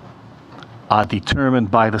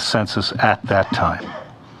determined by the census at that time.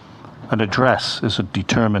 An address is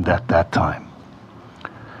determined at that time.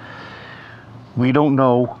 We don't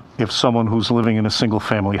know if someone who's living in a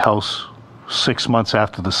single-family house 6 months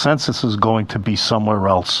after the census is going to be somewhere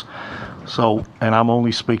else. So, and I'm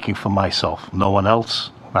only speaking for myself, no one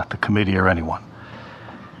else, not the committee or anyone.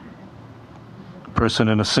 A person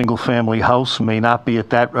in a single-family house may not be at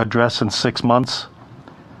that address in 6 months.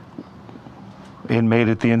 Inmate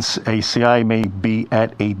at the ACI may be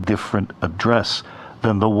at a different address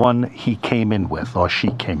than the one he came in with or she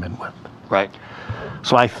came in with. Right.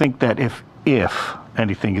 So I think that if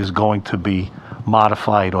anything is going to be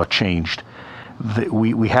modified or changed,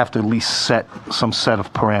 we have to at least set some set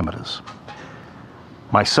of parameters.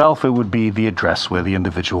 Myself, it would be the address where the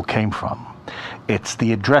individual came from. It's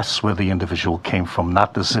the address where the individual came from,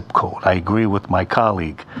 not the zip code. I agree with my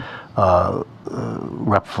colleague,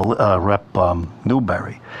 Rep.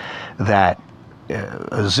 Newberry, that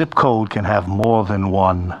a zip code can have more than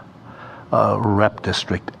one rep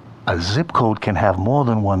district. A zip code can have more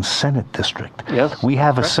than one Senate district. Yes. We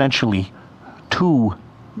have correct. essentially two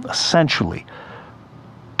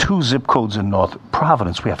zip codes in North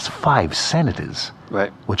Providence. We have 5 senators,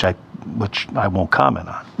 Right. which I won't comment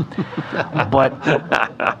on.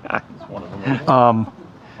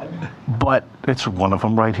 But it's one of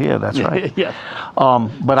them right here. That's right. Yeah.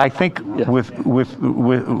 But I think with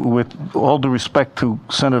all due respect to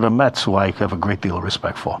Senator Metz, who I have a great deal of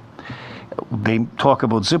respect for, they talk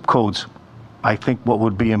about zip codes. I think what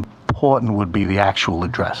would be important would be the actual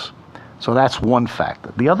address. So that's one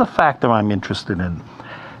factor. The other factor I'm interested in,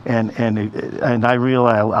 and I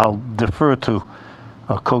realize I'll defer to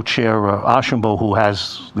co-chair Archambault, who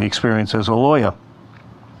has the experience as a lawyer.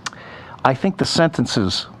 I think the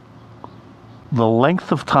sentences, the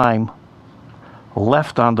length of time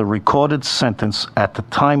left on the recorded sentence at the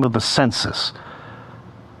time of the census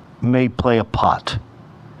may play a part.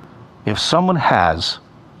 If someone has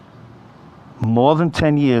more than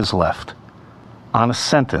 10 years left on a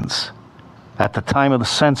sentence at the time of the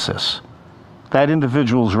census, that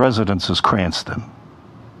individual's residence is Cranston.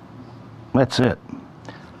 That's it.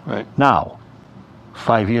 Right. Now,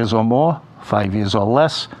 5 years or more, 5 years or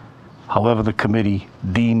less, however the committee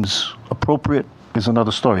deems appropriate is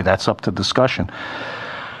another story. That's up to discussion.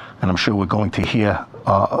 And I'm sure we're going to hear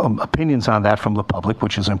opinions on that from the public,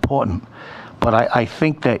 which is important. But I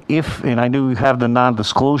think that if, and I know you have the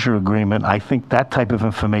non-disclosure agreement, I think that type of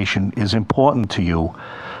information is important to you,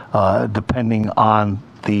 depending on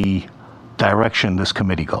the direction this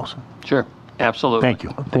committee goes. Sure. Absolutely. Thank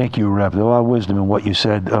you. Thank you, Rev. There's a lot of wisdom in what you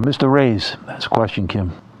said. Mr. Reyes has a question,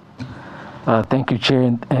 Kim. Thank you, Chair.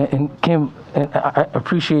 And Kim, I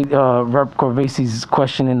appreciate Rep. Corvasi's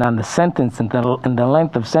questioning on the sentence and the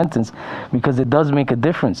length of sentence, because it does make a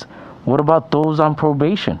difference. What about those on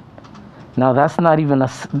probation? Now, that's not even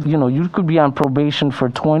you could be on probation for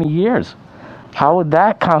 20 years. How would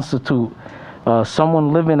that constitute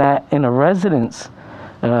someone living in a residence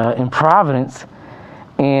in Providence,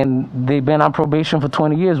 and they've been on probation for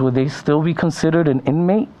 20 years? Would they still be considered an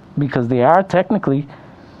inmate? Because they are technically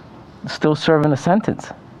still serving a sentence.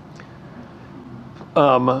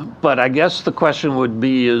 But I guess the question would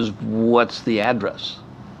be is, what's the address?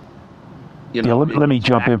 You know, let me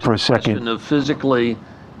jump in for a second. Question of physically,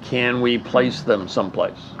 can we place them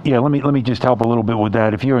someplace? Yeah, let me just help a little bit with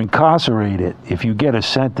that. If you're incarcerated, if you get a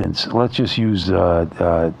sentence, let's just use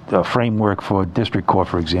a framework for district court,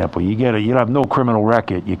 for example. You have no criminal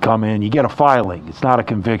record. You come in, you get a filing. It's not a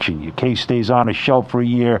conviction. Your case stays on a shelf for a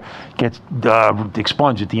year, gets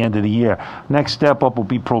expunged at the end of the year. Next step up will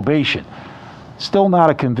be probation. Still not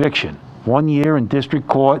a conviction. 1 year in district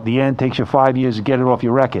court, the end takes you 5 years to get it off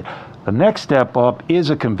your record. The next step up is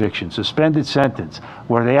a conviction, suspended sentence,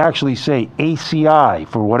 where they actually say ACI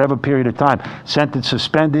for whatever period of time. Sentence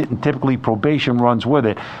suspended, and typically probation runs with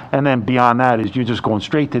it. And then beyond that is you're just going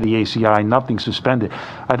straight to the ACI, nothing suspended.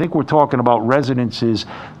 I think we're talking about residences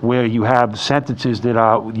where you have sentences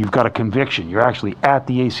that you've got a conviction. You're actually at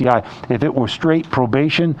the ACI. If it were straight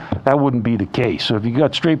probation, that wouldn't be the case. So if you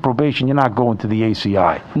got straight probation, you're not going to the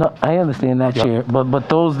ACI. No, I understand that, Chair. But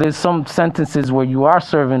there's some sentences where you are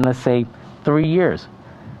serving, let's say, 3 years,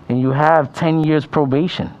 and you have 10 years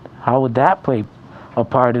probation. How would that play a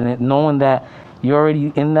part in it, knowing that you're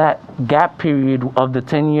already in that gap period of the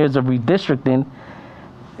 10 years of redistricting?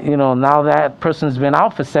 Now that person's been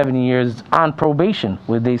out for 7 years on probation.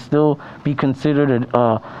 Would they still be considered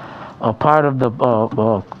a part of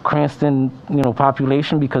the Cranston,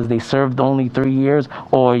 population because they served only 3 years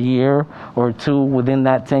or a year or two within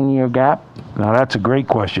that 10-year gap? Now, that's a great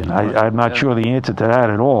question. I'm not sure the answer to that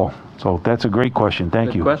at all. So that's a great question.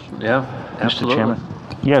 Thank you. Good question. Yeah, absolutely. Mr. Chairman?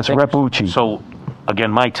 Yes, Rep. Ucci. So, again,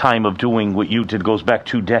 my time of doing what you did goes back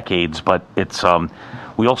 2 decades, but it's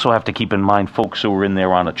we also have to keep in mind folks who are in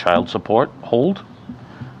there on a child support hold,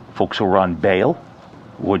 folks who are on bail,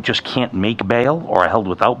 or just can't make bail, or are held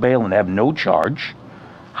without bail and have no charge.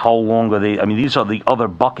 How long are they? I mean, these are the other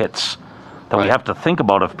buckets that we have to think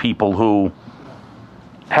about of people who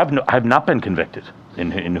have not been convicted in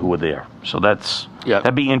who are there. So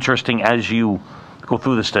that'd be interesting as you go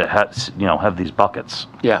through this to have these buckets.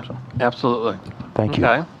 Yeah, absolutely. Thank you.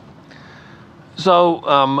 Okay.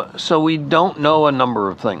 So we don't know a number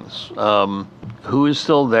of things. Who is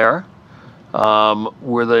still there?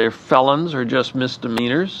 Were they felons or just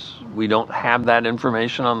misdemeanors? We don't have that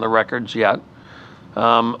information on the records yet.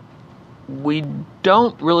 We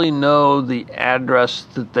don't really know the address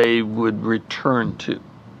that they would return to.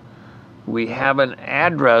 We have an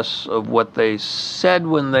address of what they said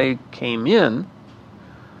when they came in,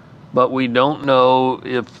 but we don't know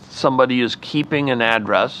if somebody is keeping an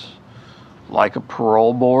address, like a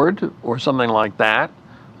parole board or something like that,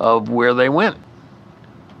 of where they went.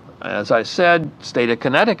 As I said, state of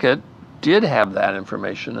Connecticut did have that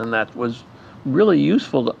information, and that was really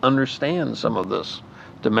useful to understand some of this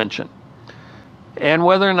dimension. And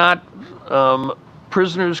whether or not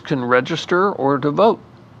prisoners can register or to vote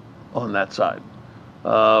on that side.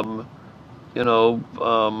 The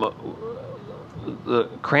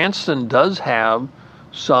Cranston does have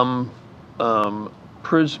some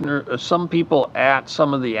some people at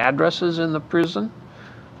some of the addresses in the prison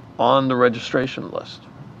on the registration list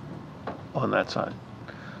on that side.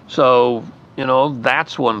 So,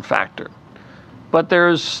 that's one factor. But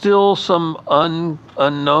there's still some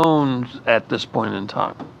unknowns at this point in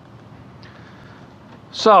time.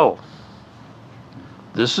 So,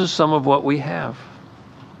 this is some of what we have.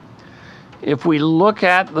 If we look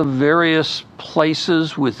at the various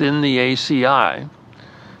places within the ACI,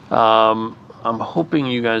 I'm hoping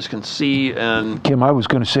you guys can see. And Kim, I was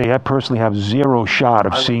going to say, I personally have zero shot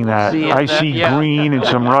of seeing that. I see green and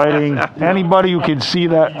some writing. Anybody who can see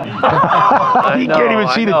that? He can't even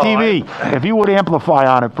see the TV. If you would amplify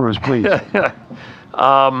on it for us, please.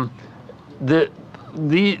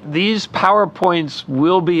 These PowerPoints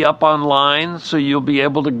will be up online, so you'll be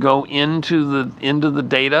able to go into the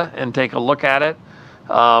data and take a look at it.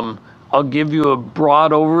 I'll give you a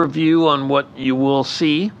broad overview on what you will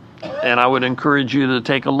see, and I would encourage you to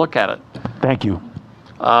take a look at it. Thank you.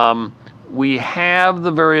 We have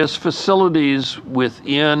the various facilities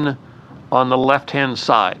within on the left-hand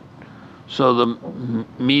side. So the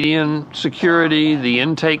median security, the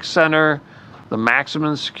intake center, the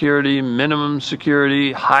maximum security, minimum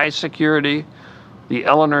security, high security, the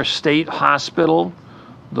Eleanor State Hospital,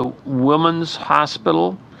 the Women's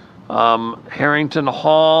Hospital, Harrington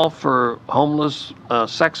Hall for homeless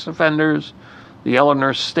sex offenders, the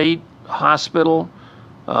Eleanor State Hospital,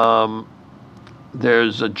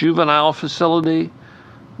 there's a juvenile facility.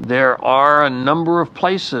 There are a number of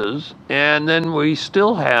places, and then we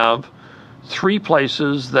still have 3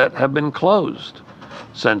 places that have been closed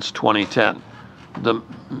since 2010. The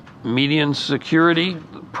median security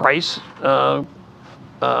price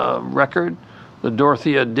record, the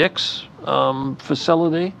Dorothea Dix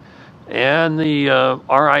facility, and the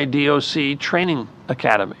RIDOC Training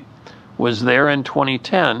Academy was there in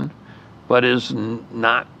 2010, but is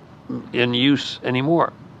not in use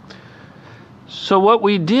anymore. So what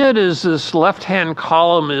we did is this left-hand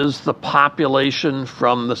column is the population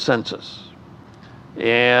from the census.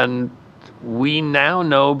 And we now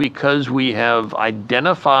know, because we have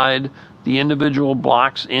identified the individual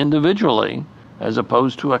blocks individually, as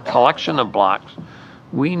opposed to a collection of blocks,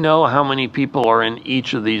 we know how many people are in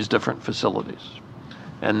each of these different facilities.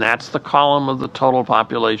 And that's the column of the total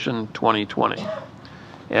population 2020.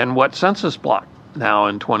 And what census block now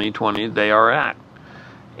in 2020 they are at.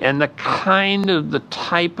 And the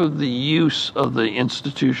type of the use of the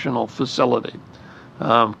institutional facility.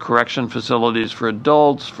 Correction facilities for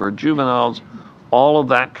adults, for juveniles, all of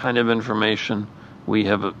that kind of information we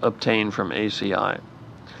have obtained from ACI.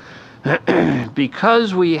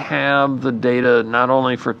 Because we have the data not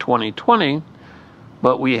only for 2020,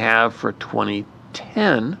 but we have for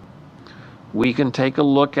 2010, we can take a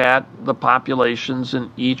look at the populations in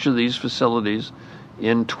each of these facilities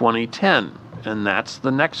in 2010, and that's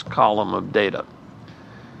the next column of data.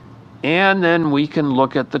 And then we can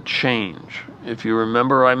look at the change. If you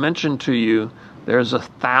remember, I mentioned to you, there's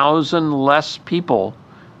 1,000 less people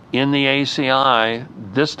in the ACI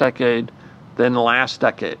this decade than last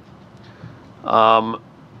decade.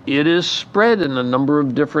 It is spread in a number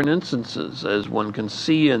of different instances, as one can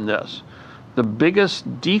see in this. The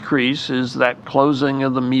biggest decrease is that closing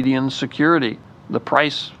of the median security, the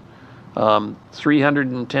price.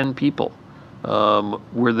 310 people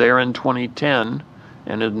were there in 2010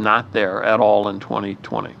 and is not there at all in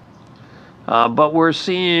 2020. But we're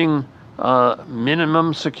seeing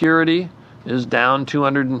minimum security is down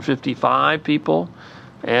 255 people,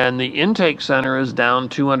 and the intake center is down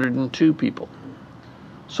 202 people.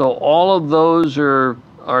 So all of those are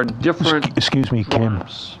different. Excuse me, Kim.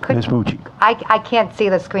 Ms. Mucci. I can't see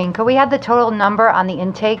the screen. Could we have the total number on the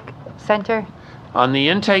intake center? On the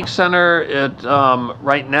intake center,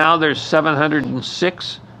 right now there's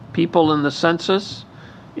 706 people in the census.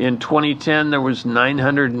 In 2010, there was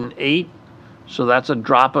 908. So that's a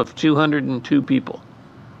drop of 202 people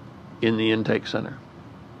in the intake center.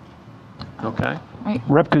 Okay? Right.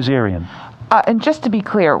 Rep. Kazarian. And just to be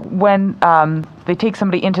clear, when they take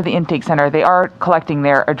somebody into the intake center, they are collecting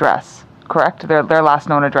their address, correct? Their last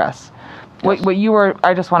known address. Yes. What you were,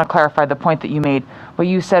 I just want to clarify the point that you made. What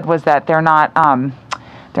you said was that they're not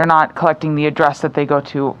collecting the address that they go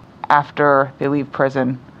to after they leave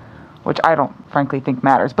prison, which I don't frankly think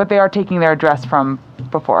matters. But they are taking their address from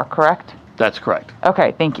before, correct? That's correct.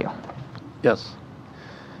 Okay, thank you. Yes.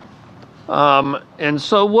 And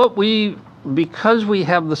so because we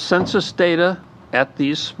have the census data at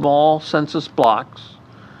these small census blocks,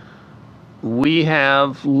 we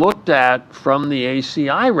have looked at from the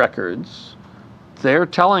ACI records, they're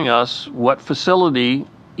telling us what facility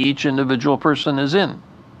each individual person is in.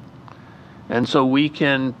 And so we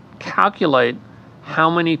can calculate how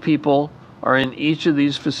many people are in each of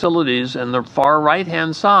these facilities, and the far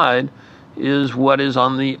right-hand side is what is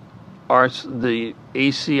on the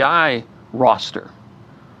ACI roster,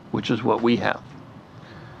 which is what we have.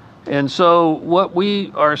 And so what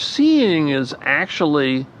we are seeing is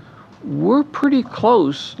actually we're pretty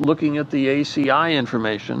close, looking at the ACI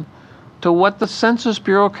information, to what the Census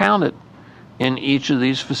Bureau counted in each of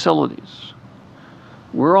these facilities.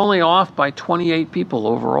 we're only off by 28 people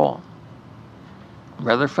overall.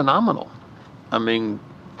 Rather phenomenal. I mean,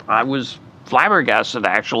 I was flabbergasted,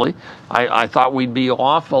 actually. I thought we'd be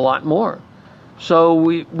off a lot more. So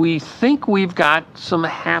we think we've got some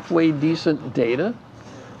halfway decent data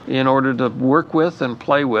in order to work with and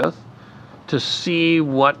play with to see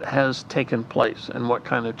what has taken place and what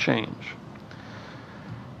kind of change.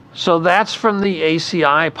 So that's from the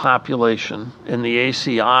ACI population and the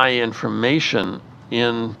ACI information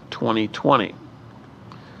in 2020.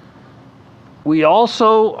 We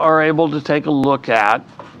also are able to take a look at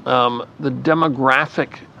the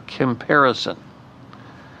demographic comparison,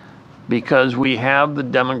 because we have the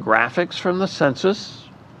demographics from the census,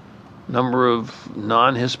 number of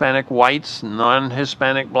non-Hispanic whites,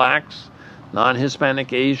 non-Hispanic blacks,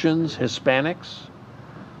 non-Hispanic Asians, Hispanics.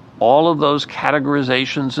 All of those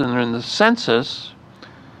categorizations are in the census,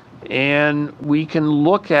 and we can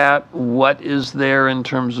look at what is there in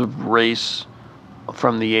terms of race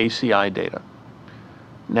from the ACI data.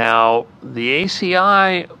 Now, the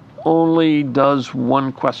ACI only does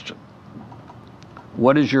one question.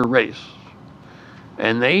 What is your race?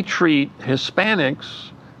 And they treat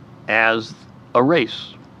Hispanics as a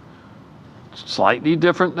race. Slightly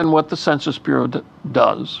different than what the Census Bureau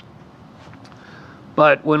does.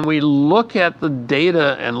 But when we look at the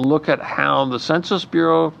data and look at how the Census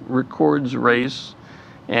Bureau records race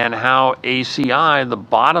and how ACI, the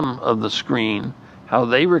bottom of the screen, how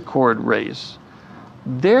they record race,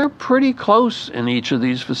 they're pretty close in each of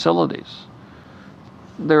these facilities.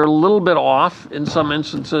 They're a little bit off in some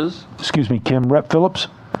instances. Excuse me, Kim, Rep. Phillips?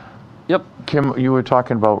 Yep. Kim, you were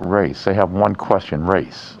talking about race. They have one question,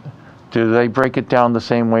 race. Do they break it down the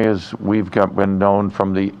same way as been known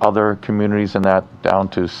from the other communities in that, down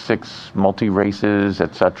to 6 multi-races,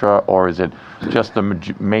 etc., or is it just the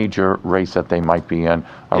major race that they might be in?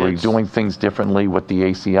 Are we doing things differently with the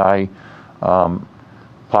ACI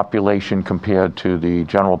population compared to the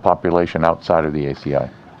general population outside of the ACI?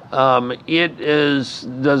 It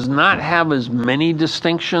does not have as many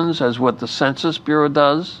distinctions as what the Census Bureau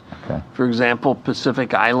does. Okay. For example,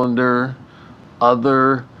 Pacific Islander,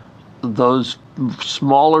 those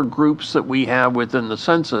smaller groups that we have within the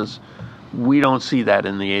census, we don't see that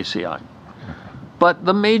in the ACI. But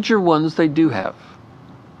the major ones they do have.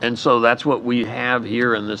 And so that's what we have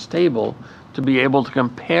here in this table to be able to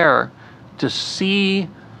compare to see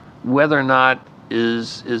whether or not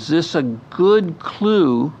is this a good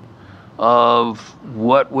clue of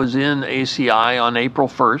what was in ACI on April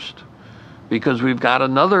 1st, because we've got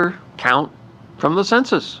another count from the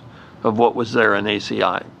census of what was there in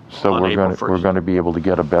ACI. So we're going to be able to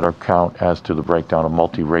get a better count as to the breakdown of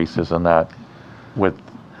multi-races and that within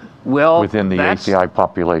the ACI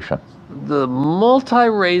population. The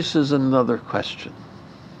multi-race is another question.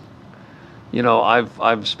 You know,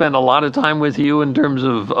 I've spent a lot of time with you in terms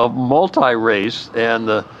of multi-race and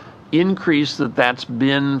the increase that's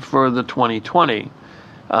been for the 2020.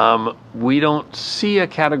 We don't see a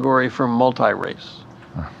category for multi-race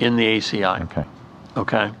in the ACI. Okay.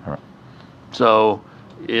 Okay. All right. So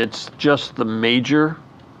it's just the major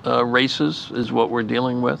races is what we're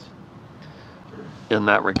dealing with in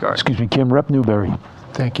that regard. Excuse me, Kim, Rep. Newberry.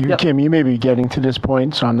 Thank you. Yep. Kim, you may be getting to this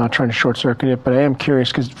point, so I'm not trying to short circuit it, but I am curious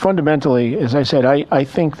because fundamentally, as I said, I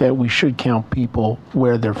think that we should count people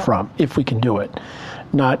where they're from, if we can do it,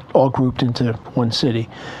 not all grouped into one city.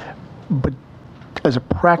 But as a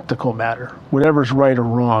practical matter, whatever's right or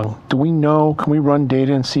wrong, do we know, can we run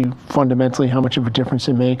data and see fundamentally how much of a difference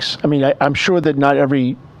it makes? I mean, I'm sure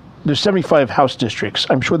that there's 75 house districts.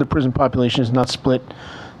 I'm sure the prison population is not split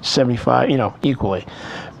 75, equally.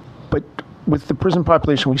 But with the prison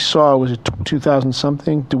population we saw, was it 2,000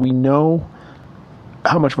 something? Do we know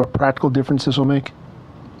how much of a practical difference this will make?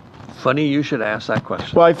 Funny you should ask that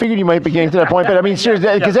question. Well, I figured you might be getting to that point, but I mean,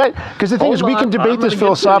 seriously, because the thing is, we can debate this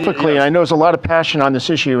philosophically, and I know there's a lot of passion on this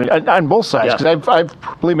issue on both sides, because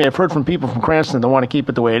believe me, I've heard from people from Cranston that want to keep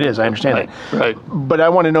it the way it is. I understand that. Right. But I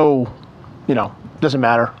want to know, doesn't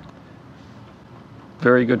matter.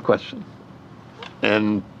 Very good question.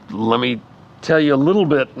 And let me tell you a little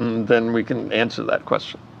bit, and then we can answer that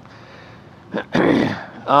question.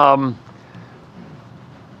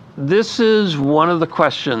 This is one of the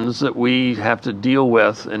questions that we have to deal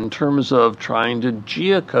with in terms of trying to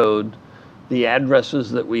geocode the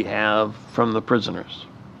addresses that we have from the prisoners.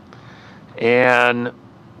 And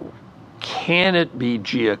can it be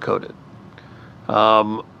geocoded?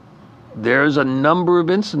 There's a number of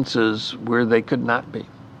instances where they could not be.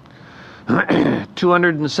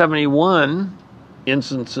 271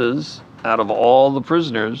 instances out of all the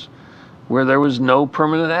prisoners where there was no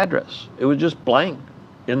permanent address. It was just blank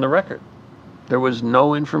in the record. There was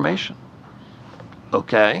no information.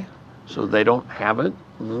 Okay, so they don't have it,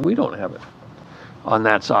 we don't have it on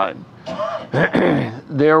that side.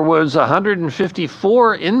 There was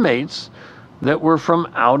 154 inmates that were from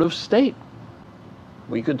out of state.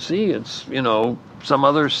 We could see it's, some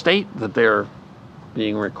other state that they're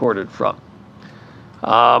being recorded from.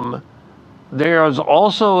 There's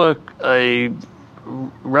also a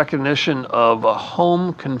recognition of a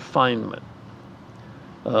home confinement.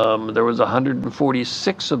 There was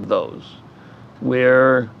 146 of those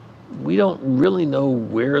where we don't really know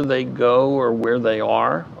where they go or where they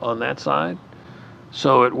are on that side.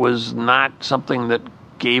 So it was not something that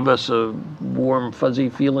gave us a warm, fuzzy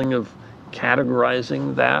feeling of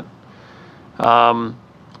categorizing that.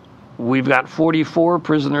 We've got 44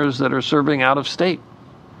 prisoners that are serving out of state,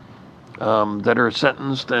 that are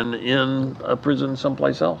sentenced and in a prison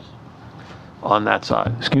someplace else on that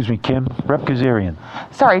side. Excuse me, Kim. Rep. Kazarian.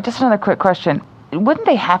 Sorry, just another quick question. Wouldn't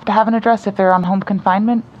they have to have an address if they're on home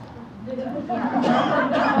confinement?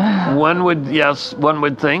 One would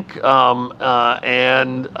think,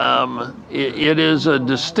 it is a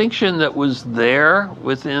distinction that was there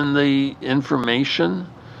within the information,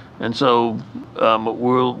 and so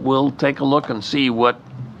we'll take a look and see what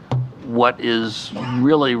is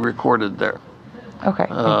really recorded there. Okay.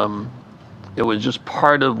 It was just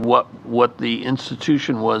part of what the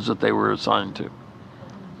institution was that they were assigned to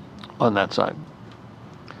on that side.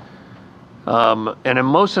 And in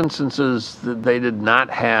most instances, they did not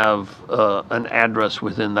have an address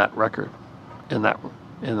within that record, in that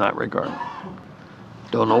regard.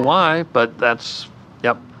 Don't know why, but that's,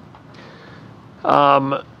 yep.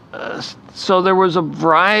 So there was a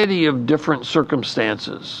variety of different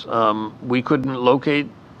circumstances. We couldn't locate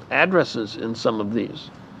addresses in some of these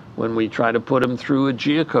when we try to put them through a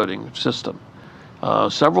geocoding system.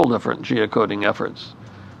 Several different geocoding efforts.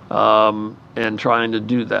 And trying to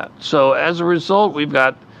do that. So as a result, we've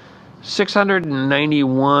got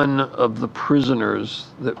 691 of the prisoners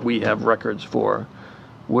that we have records for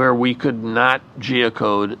where we could not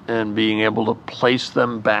geocode and being able to place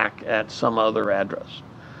them back at some other address.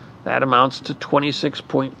 That amounts to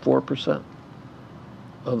 26.4%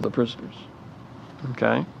 of the prisoners.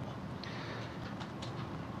 Okay?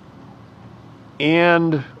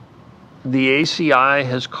 And the ACI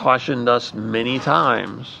has cautioned us many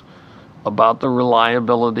times about the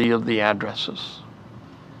reliability of the addresses.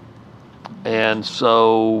 And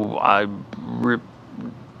so I,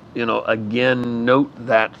 again, note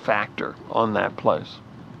that factor on that place.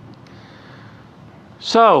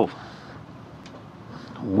 So,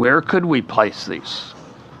 where could we place these?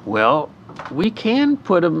 Well, we can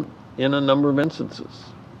put them in a number of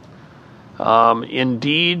instances.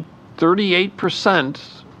 Indeed, 38%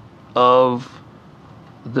 of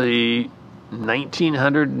the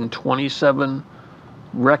 1,927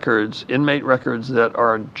 records, inmate records that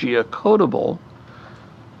are geocodable,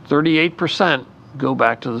 38% go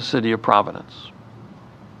back to the city of Providence.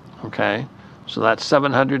 Okay, so that's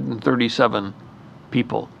 737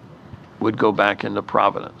 people would go back into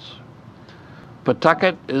Providence.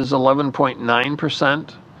 Pawtucket is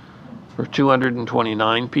 11.9% for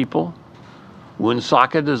 229 people.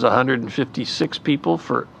 Woonsocket is 156 people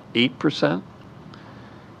for 8%.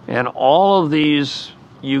 And all of these,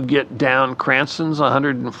 you get down, Cranston's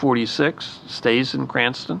 146, stays in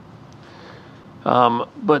Cranston.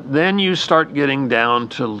 But then you start getting down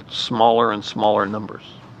to smaller and smaller numbers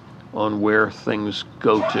on where things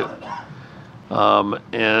go to.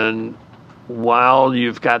 And while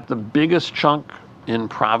you've got the biggest chunk in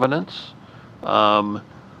Providence,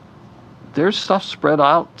 there's stuff spread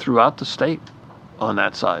out throughout the state on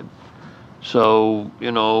that side. So,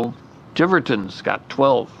 Tiverton's got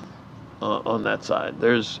 12 on that side.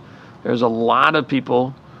 There's a lot of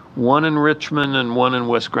people, one in Richmond and one in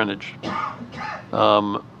West Greenwich.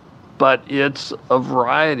 But it's a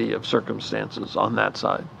variety of circumstances on that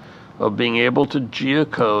side of being able to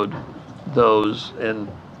geocode those and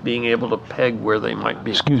being able to peg where they might be.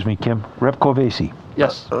 Excuse me, Kim. Rep. Corvese.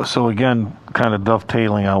 Yes. So again, kind of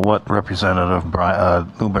dovetailing on what Representative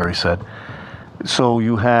Newberry said. So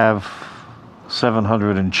you have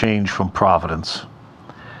 700 and change from Providence.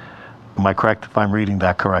 Am I correct if I'm reading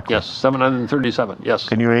that correctly? Yes, 737, yes.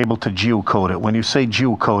 And you're able to geocode it. When you say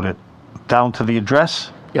geocode it, down to the address?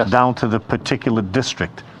 Yes. Down to the particular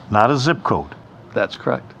district, not a zip code? That's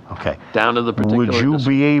correct. Okay. Down to the particular Would you district.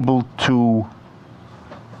 be able to,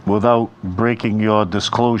 without breaking your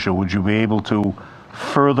disclosure, would you be able to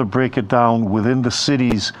further break it down within the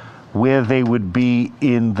cities where they would be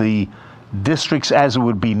in the districts as it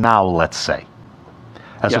would be now, let's say,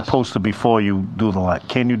 as Yes. opposed to before you do the line?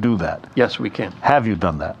 Can you do that? Yes, we can. Have you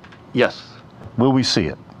done that? Yes. Will we see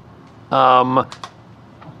it?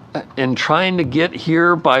 In trying to get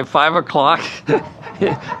here by 5 o'clock,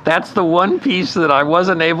 that's the one piece that I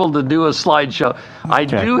wasn't able to do a slideshow. I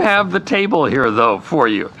do have the table here, though, for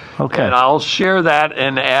you. Okay. And I'll share that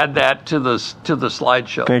and add that to the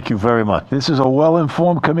slideshow. Thank you very much. This is a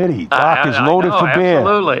well-informed committee. Doc is loaded for bear.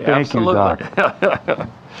 Absolutely. Thank you, Doc.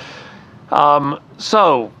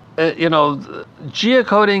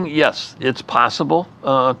 Geocoding, yes, it's possible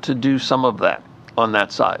to do some of that on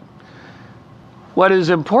that side. What is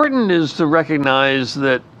important is to recognize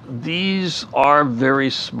that these are very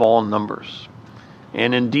small numbers.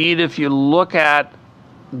 And indeed, if you look at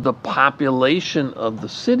the population of the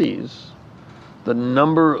cities, the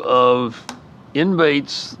number of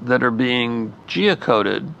inmates that are being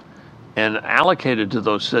geocoded and allocated to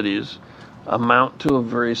those cities amount to a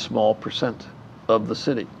very small percent of the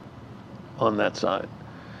city on that side.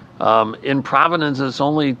 In Providence, it's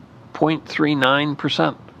only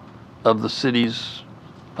 0.39% of the cities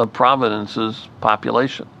of Providence's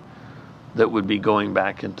population that would be going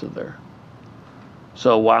back into there.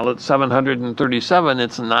 So while it's 737,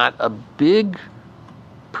 it's not a big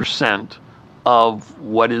percent of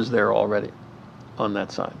what is there already on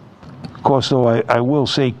that side. Of course, though, I will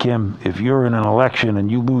say, Kim, if you're in an election and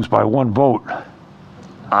you lose by 1 vote,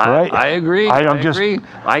 right? I agree. I agree.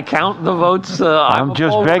 I count the votes. I'm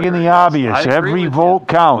just begging the obvious. Every vote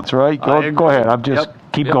counts, right? Go ahead. I'm just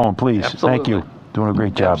keep going, please. Absolutely. Thank you. Doing a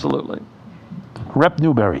great job. Absolutely. Rep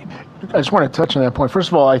Newberry. I just want to touch on that point. First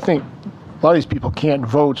of all, I think a lot of these people can't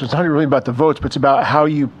vote, so it's not really about the votes, but it's about how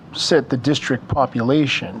you set the district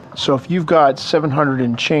population. So if you've got 700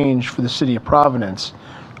 and change for the city of Providence,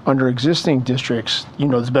 under existing districts, you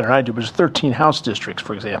know this better than I do, but there's 13 House districts,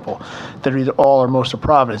 for example, that are either all or most of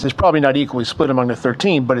Providence. It's probably not equally split among the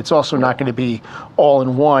 13, but it's also not going to be all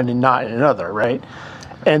in one and not in another, right?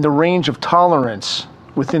 And the range of tolerance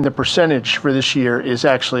within the percentage for this year is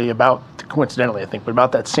actually about, coincidentally I think, but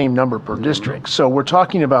about that same number per district. So we're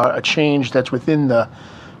talking about a change that's within the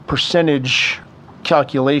percentage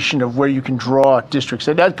calculation of where you can draw districts.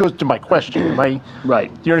 And that goes to my question.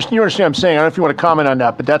 Right. You understand what I'm saying? I don't know if you want to comment on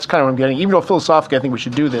that, but that's kind of what I'm getting. Even though philosophically I think we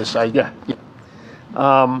should do this. That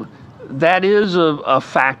is a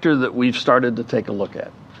factor that we've started to take a look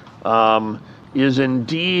at. Is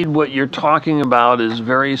indeed what you're talking about is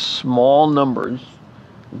very small numbers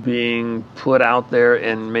being put out there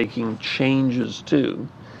and making changes to,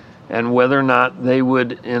 and whether or not they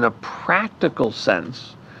would, in a practical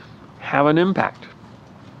sense, have an impact.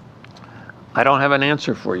 I don't have an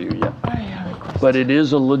answer for you yet, but it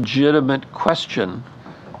is a legitimate question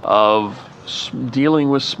of dealing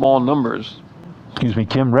with small numbers. Excuse me,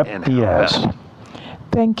 Kim. Rep Diaz.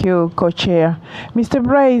 Thank you, Co-Chair. Mr.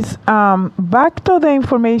 Brace, back to the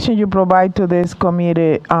information you provide to this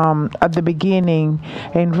committee at the beginning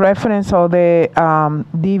in reference of the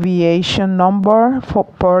deviation number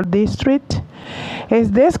per district.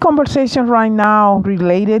 Is this conversation right now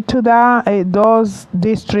related to that? Those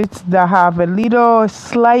districts that have a little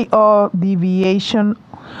slight deviation,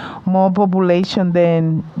 more population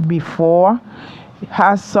than before,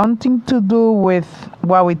 has something to do with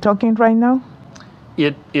what we're talking right now?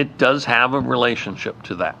 It does have a relationship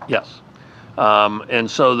to that, yes. And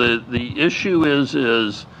so the issue is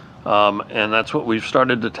and that's what we've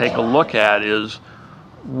started to take a look at, is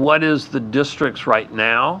what is the districts right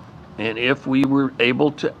now, and if we were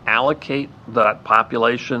able to allocate that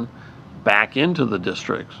population back into the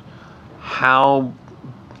districts, how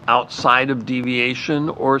outside of deviation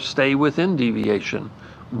or stay within deviation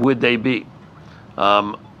would they be?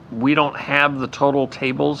 We don't have the total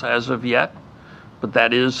tables as of yet, but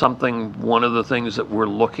that is something, one of the things that we're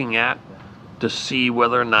looking at to see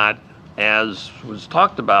whether or not, as was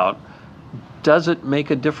talked about, does it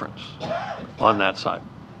make a difference on that side,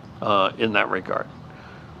 in that regard.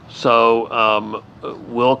 So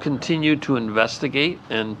we'll continue to investigate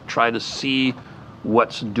and try to see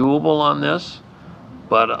what's doable on this,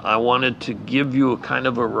 but I wanted to give you a kind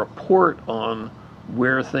of a report on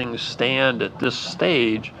where things stand at this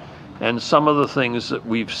stage and some of the things that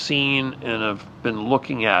we've seen and have been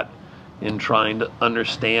looking at in trying to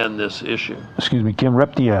understand this issue. Excuse me, Kim.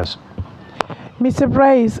 Rep Diaz. Mr.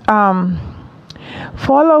 Brace,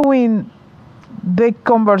 following the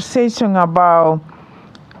conversation about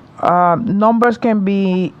numbers can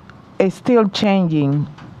be still changing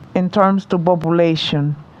in terms to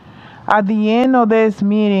population, at the end of this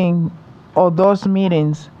meeting or those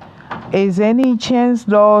meetings, is any chance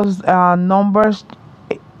those numbers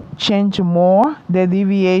change more? The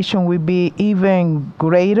deviation will be even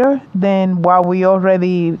greater than what we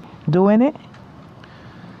already doing it?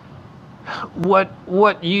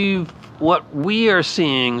 What you've what we are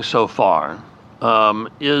seeing so far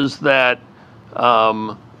is that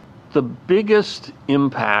the biggest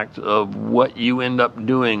impact of what you end up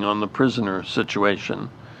doing on the prisoner situation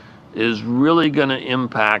is really going to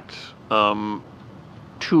impact 2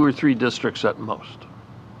 or 3 districts at most.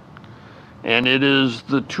 And it is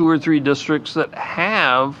the 2 or 3 districts that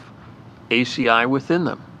have ACI within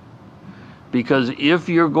them. Because if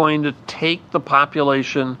you're going to take the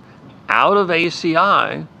population out of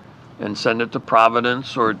ACI and send it to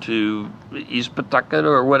Providence or to East Pawtucket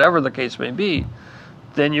or whatever the case may be,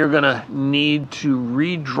 then you're going to need to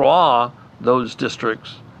redraw those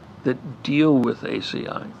districts that deal with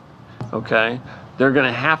ACI. Okay? They're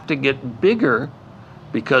going to have to get bigger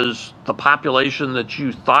because the population that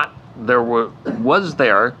you thought was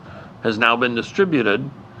there has now been distributed,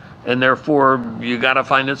 and therefore you got to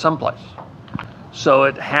find it someplace. So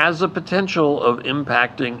it has a potential of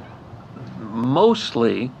impacting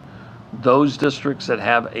mostly those districts that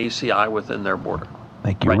have ACI within their border.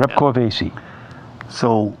 Thank you. Rep. Corvese.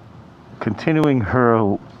 So, continuing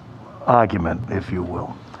her argument, if you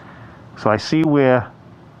will. So I see where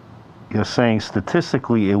you're saying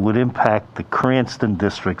statistically it would impact the Cranston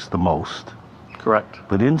districts the most. Correct.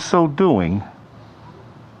 But in so doing,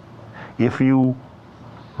 if you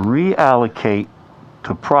reallocate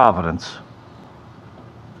to Providence,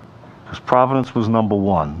 because Providence was number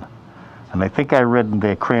 1, and I think I read in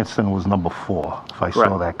there Cranston was number 4, if I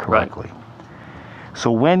saw that correctly. Right. So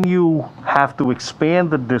when you have to expand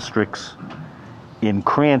the districts in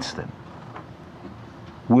Cranston,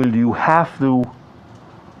 will you have to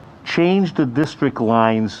change the district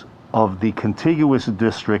lines of the contiguous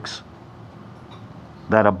districts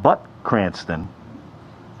that abut Cranston,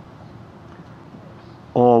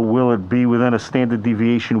 or will it be within a standard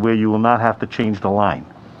deviation where you will not have to change the line?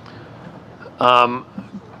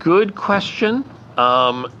 Good question.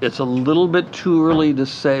 It's a little bit too early to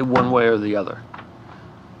say one way or the other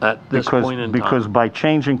at this point in time. Because by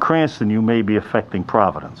changing Cranston, you may be affecting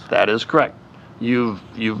Providence. That is correct. You've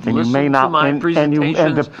And listened you may not, to my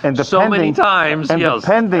presentations so many times. Yes.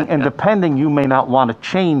 Depending, you may not want to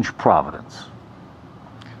change Providence.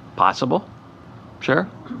 Possible. Sure.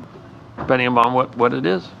 Depending upon what it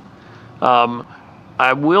is.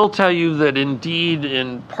 I will tell you that indeed,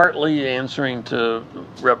 in partly answering to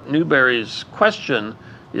Rep. Newberry's question,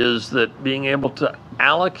 is that being able to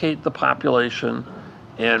allocate the population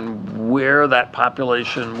and where that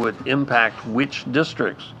population would impact which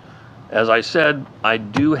districts. As I said, I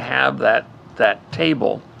do have that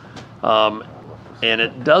table, and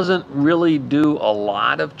it doesn't really do a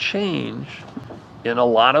lot of change in a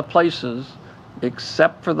lot of places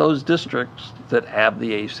except for those districts that have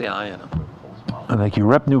the ACI in them. Thank you.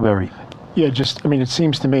 Rep. Newberry. Yeah, it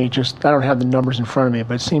seems to me, I don't have the numbers in front of me,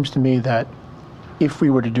 but it seems to me that if we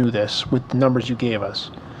were to do this with the numbers you gave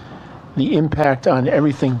us, the impact on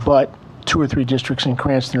everything but 2 or 3 districts in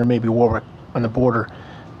Cranston or maybe Warwick on the border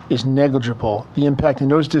is negligible. The impact in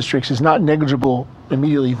those districts is not negligible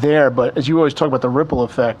immediately there, but as you always talk about the ripple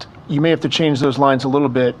effect, you may have to change those lines a little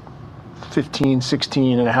bit, 15,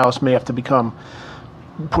 16, and a house may have to become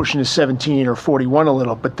pushing to 17 or 41 a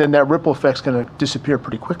little, but then that ripple effect's going to disappear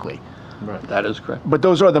pretty quickly. Right. That is correct. But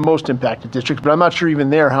those are the most impacted districts, but I'm not sure even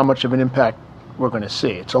there how much of an impact we're going to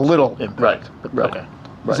see. It's a little impact. Right. But, Right. Okay.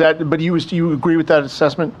 Right. Is that, but you agree with that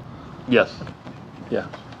assessment? Yes. Yeah.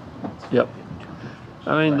 Yep.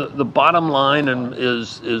 I mean, the bottom line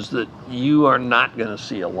is that you are not going to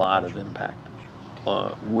see a lot of impact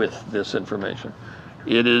with this information.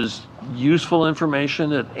 It is useful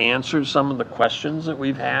information. It answers some of the questions that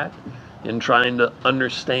we've had in trying to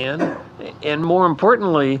understand. And more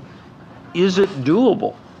importantly, is it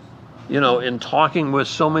doable? In talking with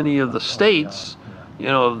so many of the states,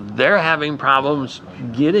 they're having problems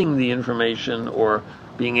getting the information or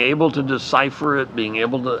being able to decipher it, being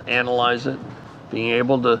able to analyze it, being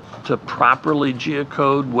able to properly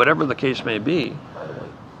geocode, whatever the case may be.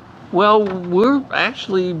 Well, we're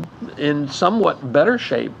actually in somewhat better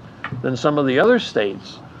shape than some of the other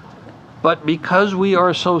states, but because we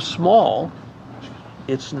are so small,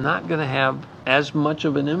 it's not going to have as much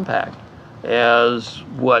of an impact as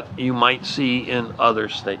what you might see in other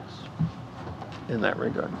states in that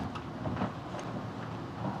regard.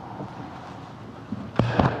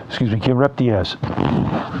 Excuse me, Kim, Rep. Diaz.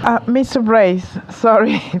 Mr. Brace,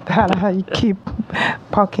 sorry that I keep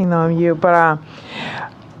poking on you, but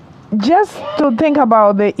just to think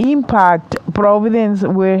about the impact Providence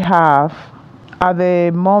will have at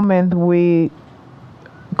the moment we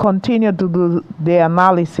continue to do the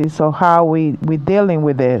analysis of how we're dealing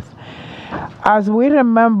with this. As we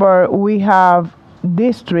remember, we have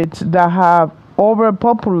districts that have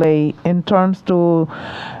overpopulate in terms to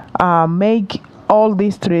make all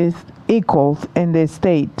districts equal in the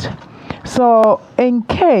state. So in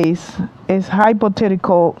case, it's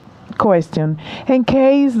hypothetical question, in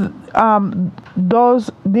case those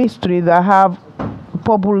districts that have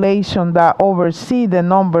population that oversee the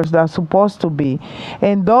numbers that's supposed to be,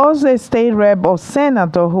 and those state rep or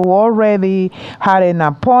senator who already had an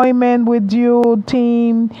appointment with you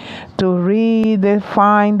team to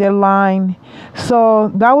redefine the line, so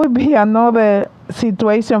that would be another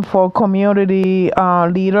situation for community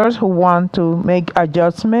leaders who want to make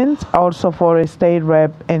adjustments also for a state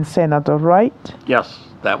rep and senator, right? Yes,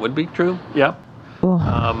 that would be true. Yeah.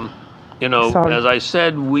 You know, Sorry. as I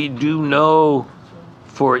said, we do know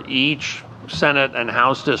for each Senate and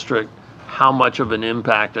House district how much of an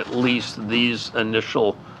impact at least these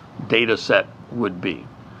initial data set would be.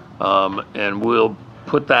 And we'll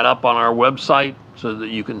put that up on our website so that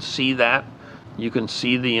you can see that. You can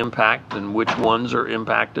see the impact and which ones are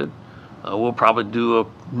impacted. We'll probably do a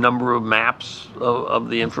number of maps of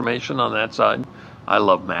the information on that side. I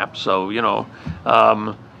love maps, so, you know,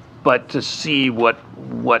 but to see what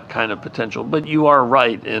kind of potential. But you are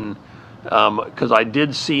right, in because I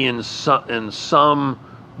did see in some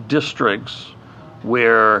districts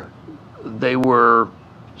where they were,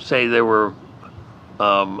 say they were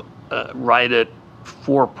right at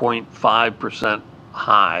 4.5%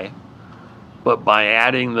 high, but by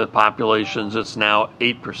adding the populations, it's now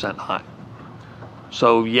 8% high.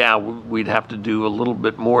 So yeah, we'd have to do a little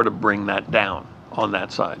bit more to bring that down on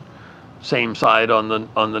that side. Same side on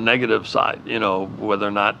the negative side, you know, whether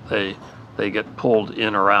or not they get pulled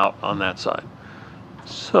in or out on that side.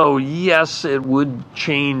 So yes, it would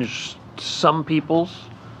change some people's,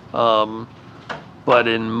 but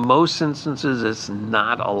in most instances, it's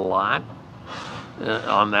not a lot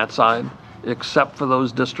on that side, except for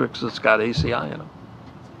those districts that's got ACI in them.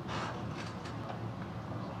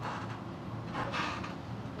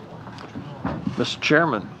 Mr.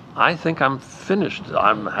 Chairman, I think I'm finished.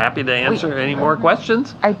 I'm happy to answer any more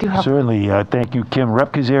questions. I do have. Certainly. Thank you, Kim.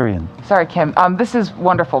 Rep. Kazarian. Sorry, Kim. This is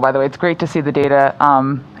wonderful, by the way. It's great to see the data.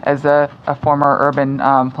 As a former urban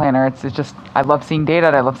planner, it's just, I love seeing data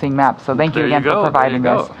and I love seeing maps. So thank you again for providing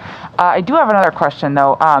this. I do have another question,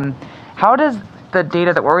 though. How does the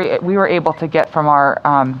data that we were able to get from our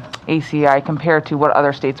ACI compare to what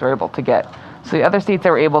other states were able to get? So the other states that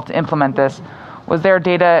were able to implement this, was their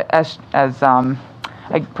data as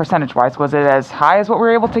like percentage-wise, was it as high as what we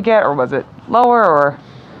were able to get, or was it lower, or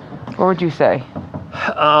what would you say?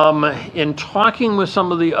 In talking with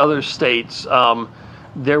some of the other states,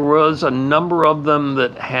 there was a number of them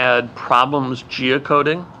that had problems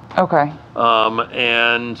geocoding. Okay.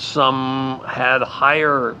 And some had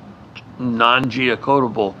higher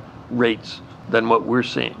non-geocodable rates than what we're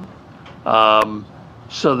seeing.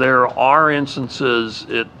 So there are instances,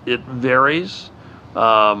 it varies.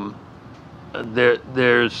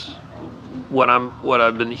 There's what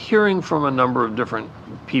I've been hearing from a number of different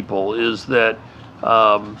people is that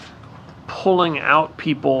pulling out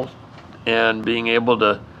people and being able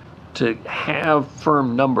to have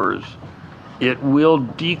firm numbers, it will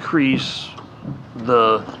decrease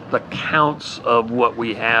the counts of what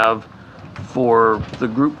we have for the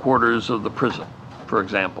group quarters of the prison, for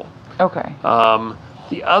example. Okay.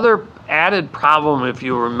 The other added problem, if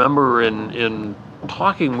you remember in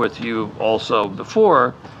talking with you also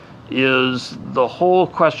before, is the whole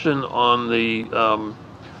question on the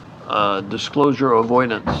disclosure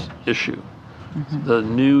avoidance issue. Mm-hmm. The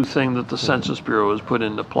new thing that the Census Bureau has put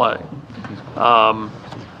into play.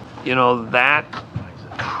 You know, that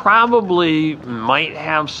probably might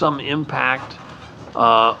have some impact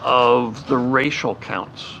of the racial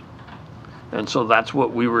counts. And so that's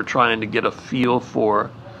what we were trying to get a feel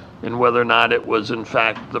for, and whether or not it was in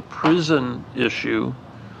fact the prison issue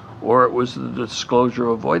or it was the disclosure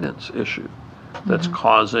avoidance issue that's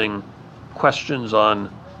causing questions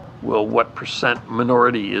on, well, what percent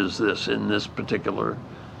minority is this in this particular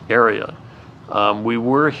area? We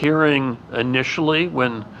were hearing initially,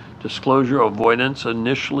 when disclosure avoidance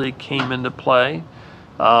initially came into play,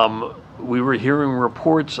 we were hearing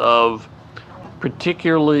reports of,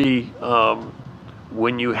 particularly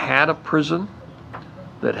when you had a prison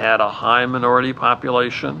that had a high minority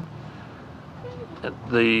population,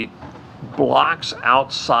 the blocks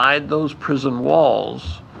outside those prison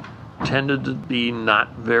walls tended to be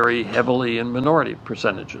not very heavily in minority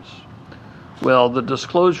percentages. Well, the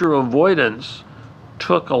disclosure avoidance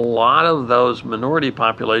took a lot of those minority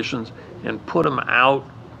populations and put them out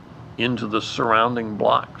into the surrounding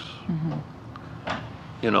blocks. Mm-hmm.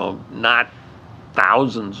 You know, not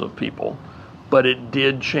thousands of people, but it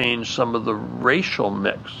did change some of the racial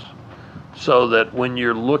mix, so that when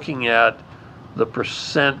you're looking at the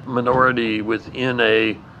percent minority within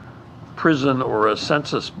a prison or a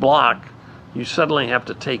census block, you suddenly have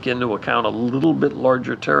to take into account a little bit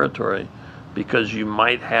larger territory, because you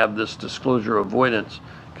might have this disclosure avoidance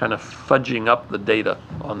kind of fudging up the data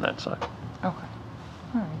on that side. Okay.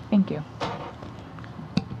 All right. Thank you.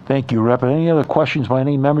 Thank you, Rep. Any other questions by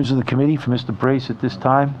any members of the committee for Mr. Brace at this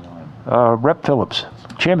time? Rep. Phillips,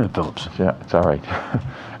 Chairman Phillips. Yeah, it's all right.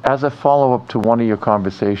 As a follow-up to one of your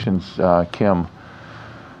conversations, Kim,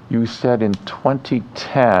 you said in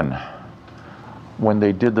 2010, when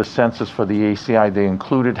they did the census for the ACI, they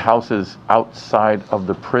included houses outside of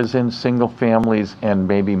the prison, single families and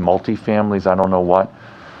maybe multi-families, I don't know what.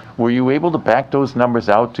 Were you able to back those numbers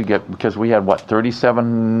out to get, because we had, what,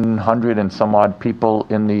 3,700 and some odd people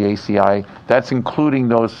in the ACI? That's including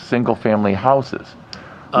those single-family houses.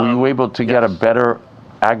 Were you able to get a better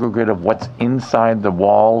aggregate of what's inside the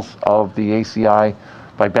walls of the ACI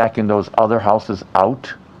by backing those other houses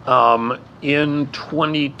out? In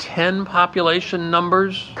 2010 population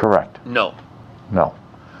numbers? Correct. No. No.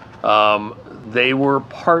 They were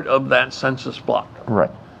part of that census block.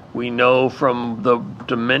 Right. We know from the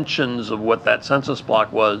dimensions of what that census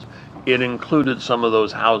block was, it included some of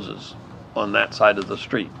those houses on that side of the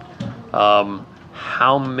street.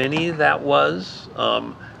 How many that was,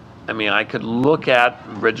 I mean, I could look at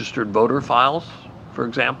registered voter files, for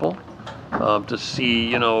example, to see,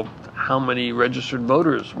 you know, how many registered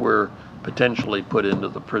voters were potentially put into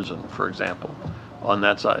the prison, for example, on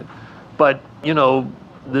that side. But, you know,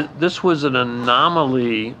 this was an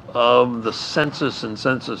anomaly of the census and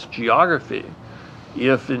census geography.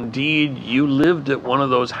 If indeed you lived at one of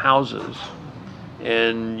those houses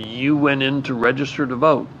and you went in to register to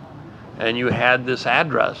vote and you had this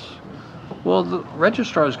address, well, the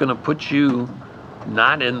registrar is going to put you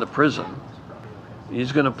not in the prison.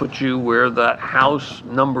 He's going to put you where that house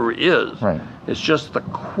number is. Right. It's just the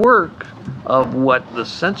quirk of what the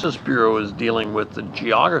Census Bureau is dealing with, the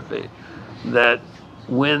geography, that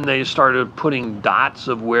when they started putting dots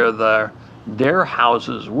of where their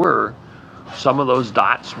houses were, some of those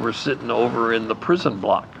dots were sitting over in the prison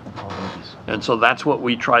block. And so that's what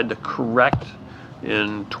we tried to correct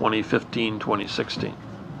in 2015, 2016.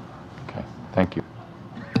 Okay, thank you.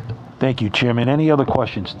 Thank you, Chairman. Any other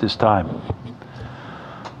questions at this time?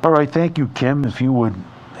 All right, thank you, Kim. If you would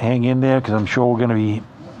hang in there, because I'm sure we're going to be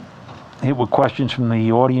hit with questions from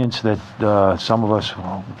the audience that some of us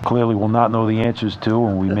clearly will not know the answers to,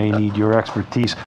 and we may need your expertise.